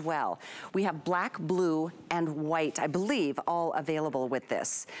today as well. We have black, blue, and white, I believe, all available with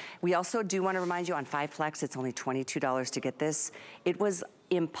this. We also do want to remind you on 5 Flex, it's only $22 to get this. It was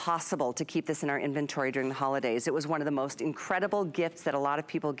impossible to keep this in our inventory during the holidays. It was one of the most incredible gifts that a lot of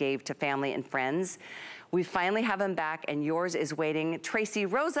people gave to family and friends. We finally have them back, and yours is waiting. Tracy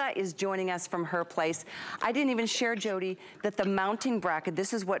Rosa is joining us from her place. I didn't even share, Jody, that the mounting bracket,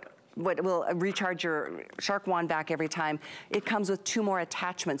 this is what will recharge your Shark Wand back every time. It comes with 2 more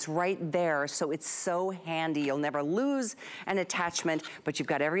attachments right there, so it's so handy. You'll never lose an attachment, but you've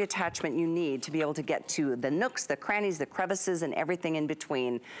got every attachment you need to be able to get to the nooks, the crannies, the crevices, and everything in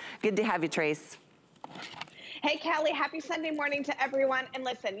between. Good to have you, Trace. Hey, Callie, happy Sunday morning to everyone. And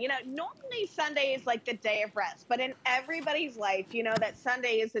listen, you know, normally Sunday is like the day of rest, but in everybody's life, you know that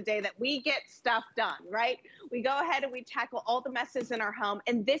Sunday is the day that we get stuff done, right? We go ahead and we tackle all the messes in our home,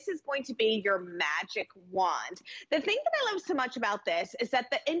 and this is going to be your magic wand. The thing that I love so much about this is that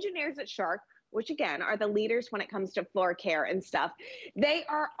the engineers at Shark, which again are the leaders when it comes to floor care and stuff, they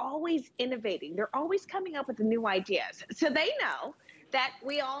are always innovating. They're always coming up with new ideas. So they know that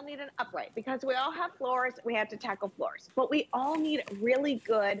we all need an upright because we all have floors, we have to tackle floors, but we all need really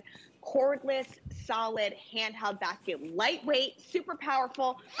good cordless, solid, handheld vacuum. Lightweight, super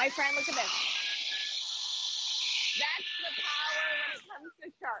powerful. My friend, look at this. That's the power when it comes to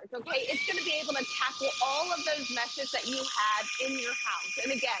Shark, okay? It's gonna be able to tackle all of those messes that you have in your house.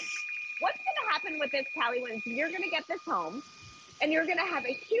 And again, what's gonna happen with this, Callie, when you're gonna get this home and you're gonna have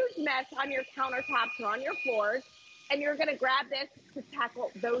a huge mess on your countertops or on your floors, and you're gonna grab this to tackle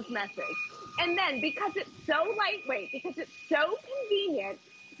those messes. And then because it's so lightweight, because it's so convenient,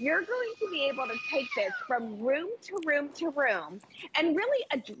 you're going to be able to take this from room to room to room and really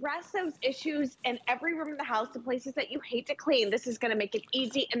address those issues in every room in the house, the places that you hate to clean. This is gonna make it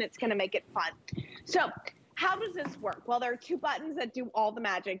easy and it's gonna make it fun. So how does this work? Well, there are two buttons that do all the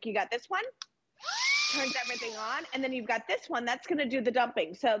magic. You got this one, turns everything on, and then you've got this one that's gonna do the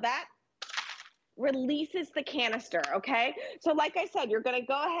dumping. So that releases the canister, okay? So like I said, you're gonna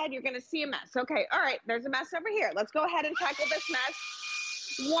go ahead, you're gonna see a mess. Okay, all right, there's a mess over here. Let's go ahead and tackle this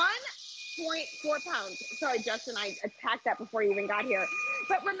mess. 1.4 pounds. Sorry, Justin, I attacked that before you even got here.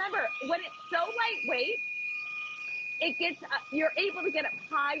 But remember, when it's so lightweight, it gets, you're able to get up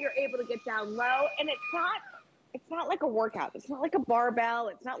high, you're able to get down low, and it's not like a workout. It's not like a barbell.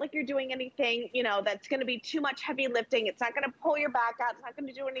 It's not like you're doing anything, you know, that's gonna be too much heavy lifting. It's not gonna pull your back out. It's not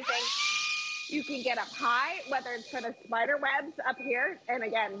gonna do anything. You can get up high, whether it's for the spider webs up here. And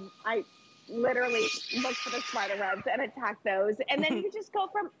again, I literally look for the spider webs and attack those. And then you just go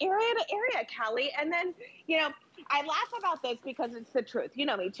from area to area, Callie. And then, you know, I laugh about this because it's the truth. You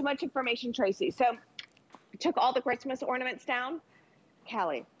know me, too much information, Tracy. So I took all the Christmas ornaments down.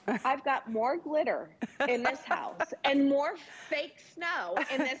 Callie, I've got more glitter in this house and more fake snow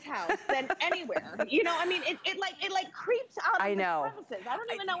in this house than anywhere. You know, I mean, it like creeps out of the crevices. I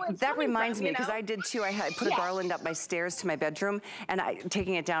don't even know where it's That coming reminds from, me, you know? because I did too. I put a garland up my stairs to my bedroom, and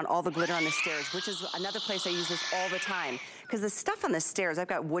taking it down, all the glitter on the stairs, which is another place I use this all the time. Because the stuff on the stairs, I've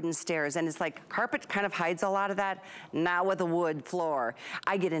got wooden stairs, and it's like carpet kind of hides a lot of that. Now with a wood floor,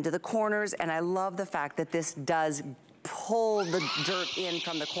 I get into the corners, and I love the fact that this does pull the dirt in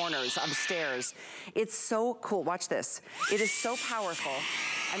from the corners of the stairs. It's so cool. Watch this. It is so powerful.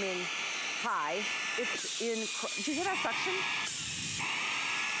 I mean, hi. It's did you hear that suction?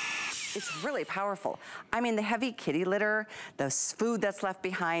 It's really powerful. I mean, the heavy kitty litter, the food that's left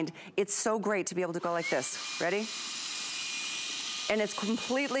behind, it's so great to be able to go like this. Ready? And it's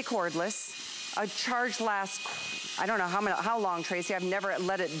completely cordless. A charge lasts, I don't know how long, Tracy. I've never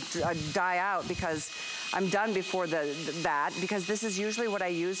let it die out because I'm done before that, because this is usually what I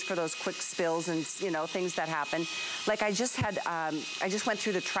use for those quick spills and, you know, things that happen. Like I just went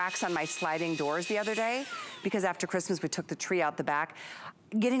through the tracks on my sliding doors the other day because after Christmas we took the tree out the back.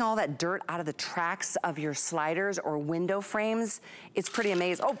 Getting all that dirt out of the tracks of your sliders or window frames, it's pretty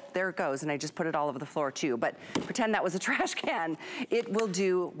amazing. Oh, there it goes, and I just put it all over the floor too, but pretend that was a trash can. It will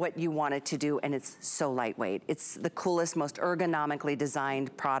do what you want it to do, and it's so lightweight. It's the coolest, most ergonomically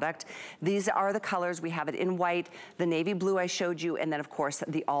designed product. These are the colors. We have it in white, the navy blue I showed you, and then of course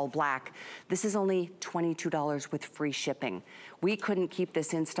the all black. This is only $22 with free shipping. We couldn't keep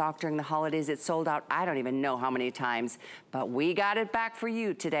this in stock during the holidays. It sold out, I don't even know how many times, but we got it back for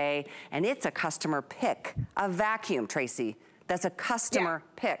you today, and it's a customer pick. A vacuum, Tracy. That's a customer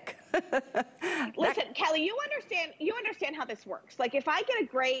pick. Listen, Callie, you understand how this works. Like if I get a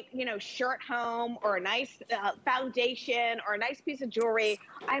great, you know, shirt home or a nice foundation or a nice piece of jewelry,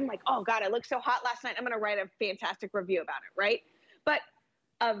 I'm like, oh God, it looked so hot last night. I'm going to write a fantastic review about it, right? But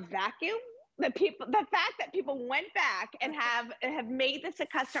a vacuum, the fact that people went back and have made this a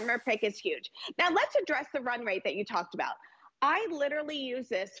customer pick is huge. Now let's address the run rate that you talked about. I literally use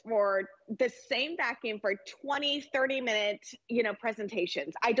this for the same vacuum for 20, 30-minute, you know,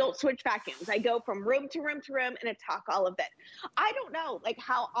 presentations. I don't switch vacuums. I go from room to room to room and attack all of it. I don't know like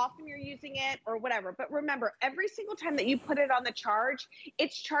how often you're using it or whatever, but remember, every single time that you put it on the charge,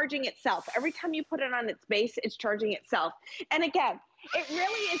 it's charging itself. Every time you put it on its base, it's charging itself. And again, it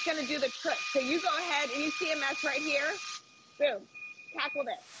really is going to do the trick. So you go ahead and you see a mess right here, boom, tackle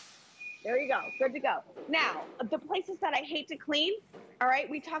this. There you go, good to go. Now, the places that I hate to clean, All right,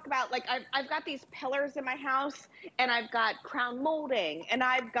 we talk about, like, I've got these pillars in my house, and I've got crown molding, and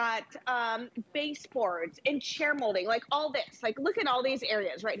I've got baseboards and chair molding, like all this. Like, look at all these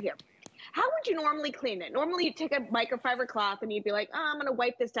areas right here. How would you normally clean it? Normally, you take a microfiber cloth and you'd be like, oh, I'm gonna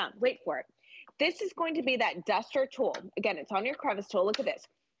wipe this down. Wait for it. This is going to be that duster tool. Again, it's on your crevice tool. Look at this.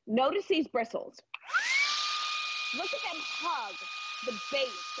 Notice these bristles. Look at them hug the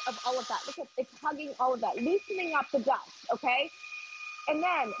base of all of that. Look at it's hugging all of that, loosening up the dust, okay? And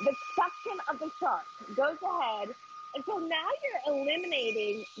then the suction of the shark goes ahead. And so now you're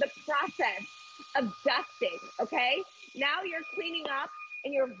eliminating the process of dusting, okay? Now you're cleaning up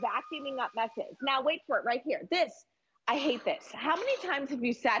and you're vacuuming up messes. Now wait for it right here. This, I hate this. How many times have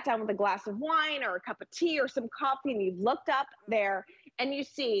you sat down with a glass of wine or a cup of tea or some coffee and you've looked up there and you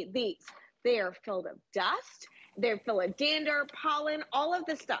see these? They are filled of dust. They're filled of dander, pollen, all of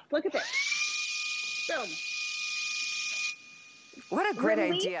this stuff. Look at this. Boom. What a great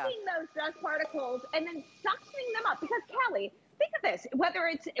idea. Releasing those dust particles and then suctioning them up. Because Callie, think of this, whether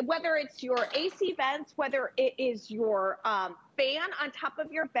it's your AC vents, whether it is your fan on top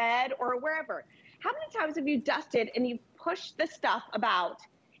of your bed or wherever, how many times have you dusted and you pushed the stuff about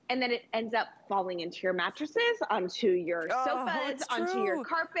and then it ends up falling into your mattresses, onto your sofas, onto your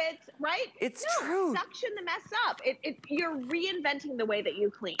carpets, right? It's true. Suction the mess up. You're reinventing the way that you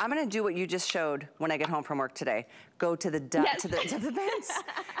clean. I'm gonna do what you just showed when I get home from work today. Go to the to the vents,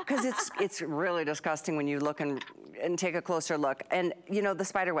 because it's really disgusting when you look and take a closer look. And you know, the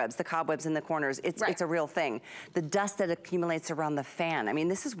spider webs, the cobwebs in the corners, it's a real thing. The dust that accumulates around the fan. I mean,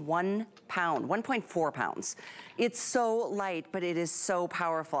 this is 1 pound, 1.4 pounds. It's so light, but it is so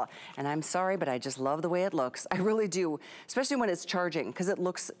powerful. And I'm sorry, but I just love the way it looks. I really do, especially when it's charging, because it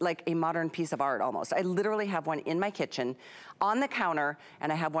looks like a modern piece of art almost. I literally have one in my kitchen, on the counter,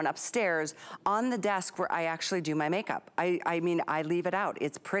 and I have one upstairs on the desk where I actually do my makeup. I mean, I leave it out.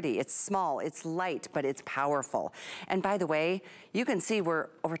 It's pretty, it's small, it's light, but it's powerful. And by the way, you can see we're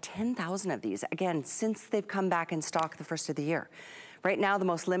over 10,000 of these, again, since they've come back in stock the first of the year. Right now, the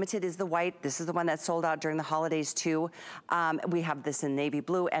most limited is the white. This is the one that sold out during the holidays too. We have this in navy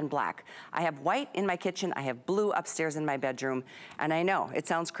blue and black. I have white in my kitchen. I have blue upstairs in my bedroom. And I know, it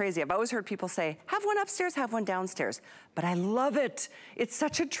sounds crazy. I've always heard people say, have one upstairs, have one downstairs. But I love it. It's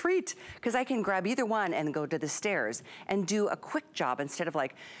such a treat, because I can grab either one and go to the stairs and do a quick job instead of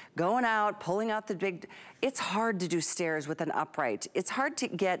like going out, pulling out the big, it's hard to do stairs with an upright. It's hard to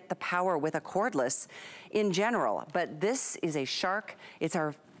get the power with a cordless in general, but this is a Shark. It's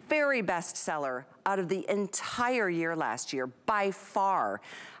our very best seller out of the entire year last year, by far.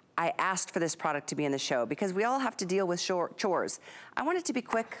 I asked for this product to be in the show because we all have to deal with chores. I want it to be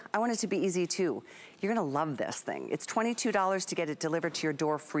quick. I want it to be easy too. You're gonna love this thing. It's $22 to get it delivered to your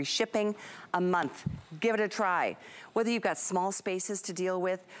door, free shipping a month. Give it a try. Whether you've got small spaces to deal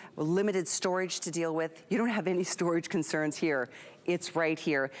with, limited storage to deal with, you don't have any storage concerns here. It's right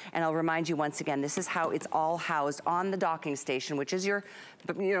here. And I'll remind you once again, this is how it's all housed on the docking station, which is your,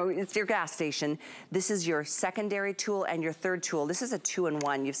 you know, it's your gas station. This is your secondary tool and your third tool. This is a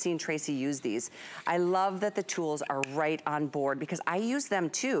 2-in-1. You've seen Tracy use these. I love that the tools are right on board because I use them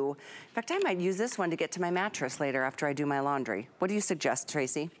too. In fact, I might use this one to get to my mattress later after I do my laundry. What do you suggest,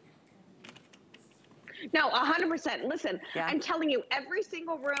 Tracy? No, 100%. Listen, I'm telling you, every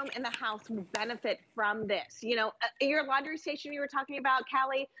single room in the house will benefit from this. You know, your laundry station you were talking about,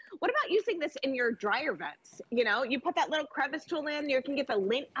 Callie, what about using this in your dryer vents? You know, you put that little crevice tool in, you can get the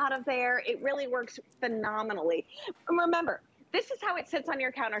lint out of there. It really works phenomenally. And remember, this is how it sits on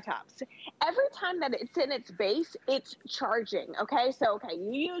your countertops. Every time that it's in its base, it's charging, okay? So, okay,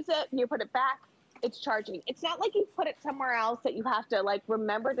 you use it, you put it back, it's charging. It's not like you put it somewhere else that you have to like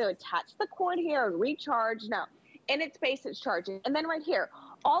remember to attach the cord here and recharge. No, in its base, it's charging. And then right here,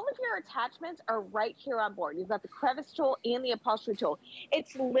 all of your attachments are right here on board. You've got the crevice tool and the upholstery tool.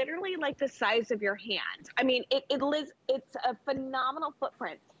 It's literally like the size of your hand. I mean, it's a phenomenal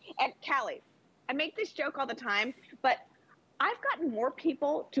footprint. And Callie, I make this joke all the time, but I've gotten more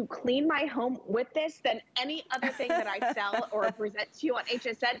people to clean my home with this than any other thing that I sell or present to you on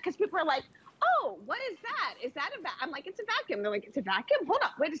HSN, because people are like, oh, what is that? Is that a vacuum? I'm like, it's a vacuum. They're like, it's a vacuum? Hold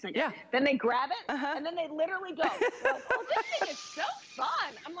up, wait a second. Yeah. Then they grab it, and then they literally go, like, oh, this thing is so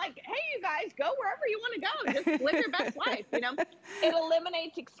fun. I'm like, hey, you guys, go wherever you want to go. Just live your best life, you know? It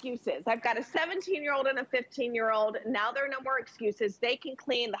eliminates excuses. I've got a 17-year-old and a 15-year-old. Now there are no more excuses. They can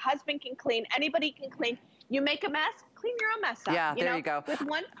clean. The husband can clean. Anybody can clean. You make a mess, clean your own mess up. Yeah, there you go. With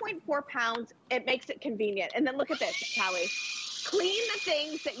 1.4 pounds, it makes it convenient. And then look at this, Callie. Clean the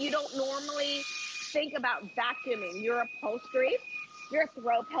things that you don't normally think about vacuuming. Your upholstery, your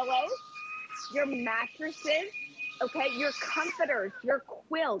throw pillows, your mattresses, okay? Your comforters, your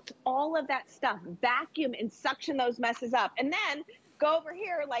quilt, all of that stuff. Vacuum and suction those messes up. And then go over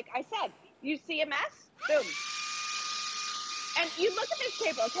here, like I said, you see a mess? Boom. And you look at this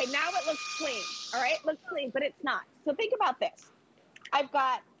table, okay, now it looks clean, all right? It looks clean, but it's not. So think about this. I've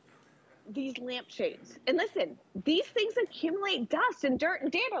got these lampshades. And listen, these things accumulate dust and dirt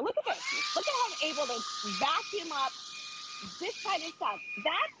and dander. Look at this. Look at how I'm able to vacuum up this kind of stuff.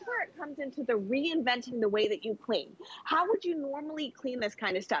 That's where it comes into the reinventing the way that you clean. How would you normally clean this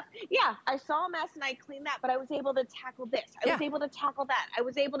kind of stuff? Yeah, I saw a mess and I cleaned that, but I was able to tackle this. I was able to tackle that. I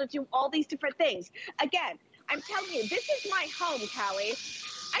was able to do all these different things. Again, I'm telling you, this is my home, Callie.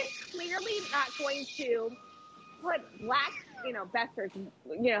 I'm clearly not going to put black, you know, Besters,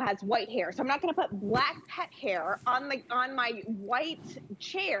 you know, has white hair. So I'm not going to put black pet hair on my white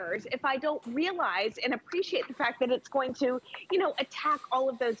chairs if I don't realize and appreciate the fact that it's going to, you know, attack all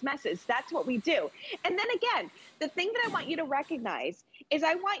of those messes. That's what we do. And then again, the thing that I want you to recognize is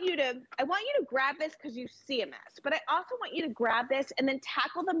I want you to grab this because you see a mess, but I also want you to grab this and then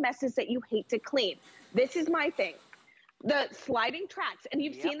tackle the messes that you hate to clean. This is my thing. The sliding tracks, and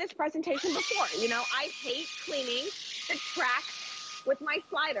you've seen this presentation before. You know, I hate cleaning the tracks with my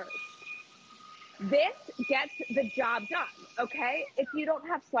sliders. This gets the job done, okay? If you don't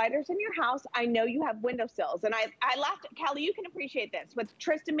have sliders in your house, I know you have windowsills. And I laughed, Callie, you can appreciate this, with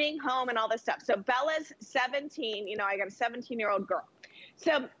Tristan being home and all this stuff. So Bella's 17, you know, I got a 17-year-old girl.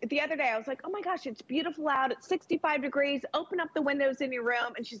 So the other day I was like, oh my gosh, it's beautiful out, it's 65 degrees, open up the windows in your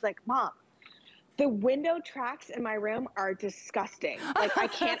room. And she's like, Mom, the window tracks in my room are disgusting. Like, I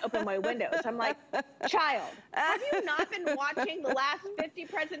can't open my windows. I'm like, child, have you not been watching the last 50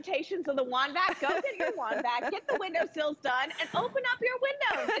 presentations of the wand vac? Go get your wand vac, get the windowsills done, and open up your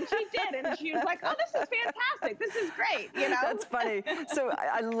windows. And she did. And she was like, oh, this is fantastic. This is great, you know? That's funny. So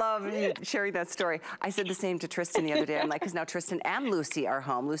I love you sharing that story. I said the same to Tristan the other day. I'm like, because now Tristan and Lucy are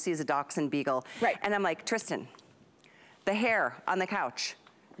home. Lucy is a dachshund beagle. Right. And I'm like, Tristan, the hair on the couch,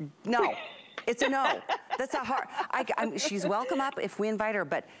 no. It's a no. That's not hard. She's welcome up if we invite her,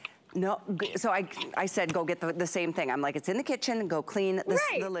 but no. So I said, go get the same thing. I'm like, it's in the kitchen. Go clean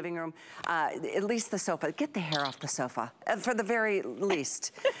the living room. At least the sofa. Get the hair off the sofa, for the very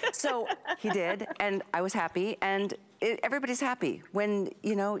least. So he did, and I was happy, and everybody's happy when,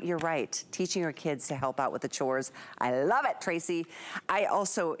 you know, you're right. Teaching your kids to help out with the chores. I love it, Tracy. I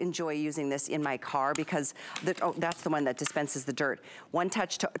also enjoy using this in my car because that's the one that dispenses the dirt. One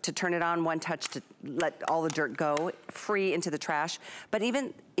touch to turn it on, one touch to let all the dirt go, free into the trash. But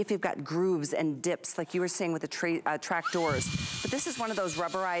even if you've got grooves and dips, like you were saying with the track doors, but this is one of those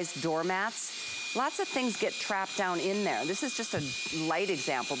rubberized doormats. Lots of things get trapped down in there. This is just a light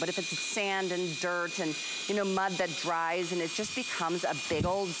example, but if it's sand and dirt and, you know, mud that dries and it just becomes a big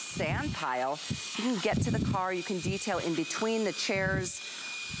old sand pile, you can get to the car, you can detail in between the chairs.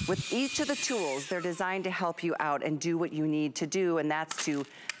 With each of the tools, they're designed to help you out and do what you need to do, and that's to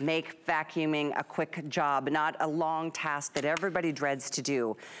make vacuuming a quick job, not a long task that everybody dreads to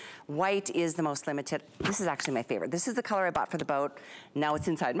do. White is the most limited. This is actually my favorite. This is the color I bought for the boat. Now it's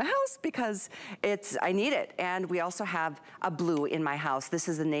inside my house because I need it. And we also have a blue in my house. This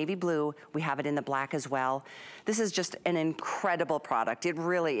is the navy blue. We have it in the black as well. This is just an incredible product. It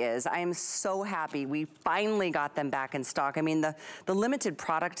really is. I am so happy we finally got them back in stock. I mean, the limited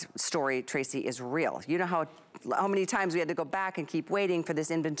product story, Tracy, is real. You know how many times we had to go back and keep waiting for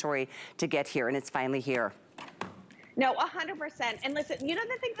this inventory to get here, and it's finally here. No, 100%. And listen, you know,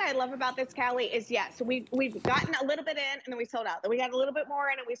 the thing that I love about this, Callie, is so we've gotten a little bit in and then we sold out. Then we got a little bit more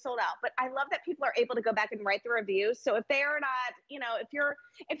in and we sold out. But I love that people are able to go back and write the reviews. So if they are not, you know,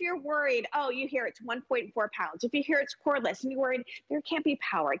 if you're worried, oh, you hear it's 1.4 pounds. If you hear it's cordless and you're worried, there can't be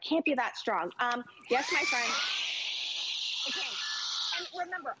power. It can't be that strong. Yes, my friend. Okay. And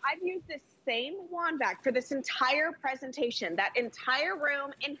remember, I've used this same wand vac for this entire presentation. That entire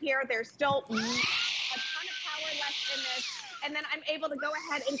room in here, there's still a ton of power left in this. And then I'm able to go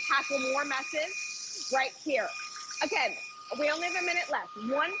ahead and tackle more messes right here. Again, we only have a minute left.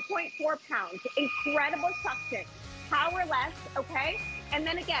 1.4 pounds, incredible suction, powerless, okay? And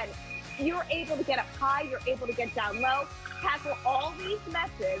then again, you're able to get up high, you're able to get down low, tackle all these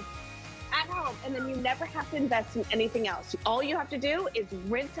messes at home, and then you never have to invest in anything else. All you have to do is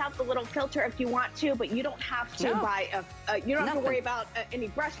rinse out the little filter if you want to, but you don't have to buy you don't have to worry about any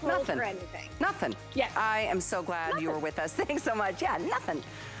brush rolls or anything. Nothing. Yes. I am so glad you were with us. Thanks so much. Yeah, nothing.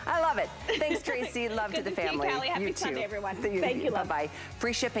 I love it. Thanks, Tracy. Love to the family. See you, Callie. Happy Sunday, everyone. Thank you, love. Bye-bye.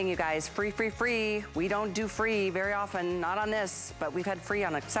 Free shipping, you guys. Free, free, free. We don't do free very often. Not on this, but we've had free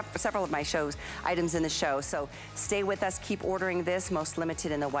on several of my items in the show. So stay with us. Keep ordering this. Most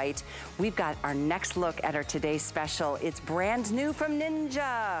limited in the white. We've we've got our next look at our today's special. It's brand new from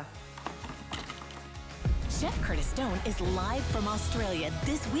Ninja. Chef Curtis Stone is live from Australia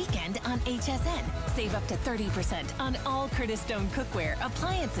this weekend on HSN. Save up to 30% on all Curtis Stone cookware,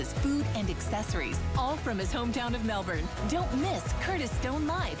 appliances, food, and accessories, all from his hometown of Melbourne. Don't miss Curtis Stone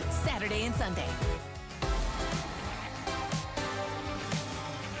Live, Saturday and Sunday.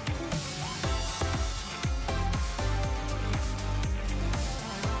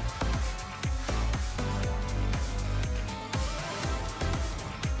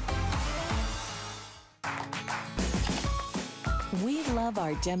 We love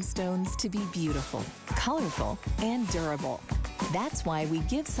our gemstones to be beautiful, colorful, and durable. That's why we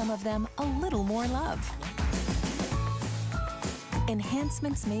give some of them a little more love.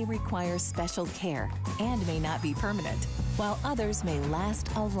 Enhancements may require special care and may not be permanent, while others may last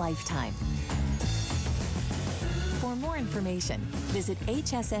a lifetime. For more information, visit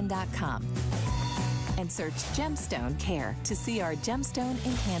hsn.com and search Gemstone Care to see our gemstone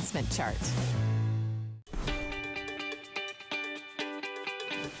enhancement chart.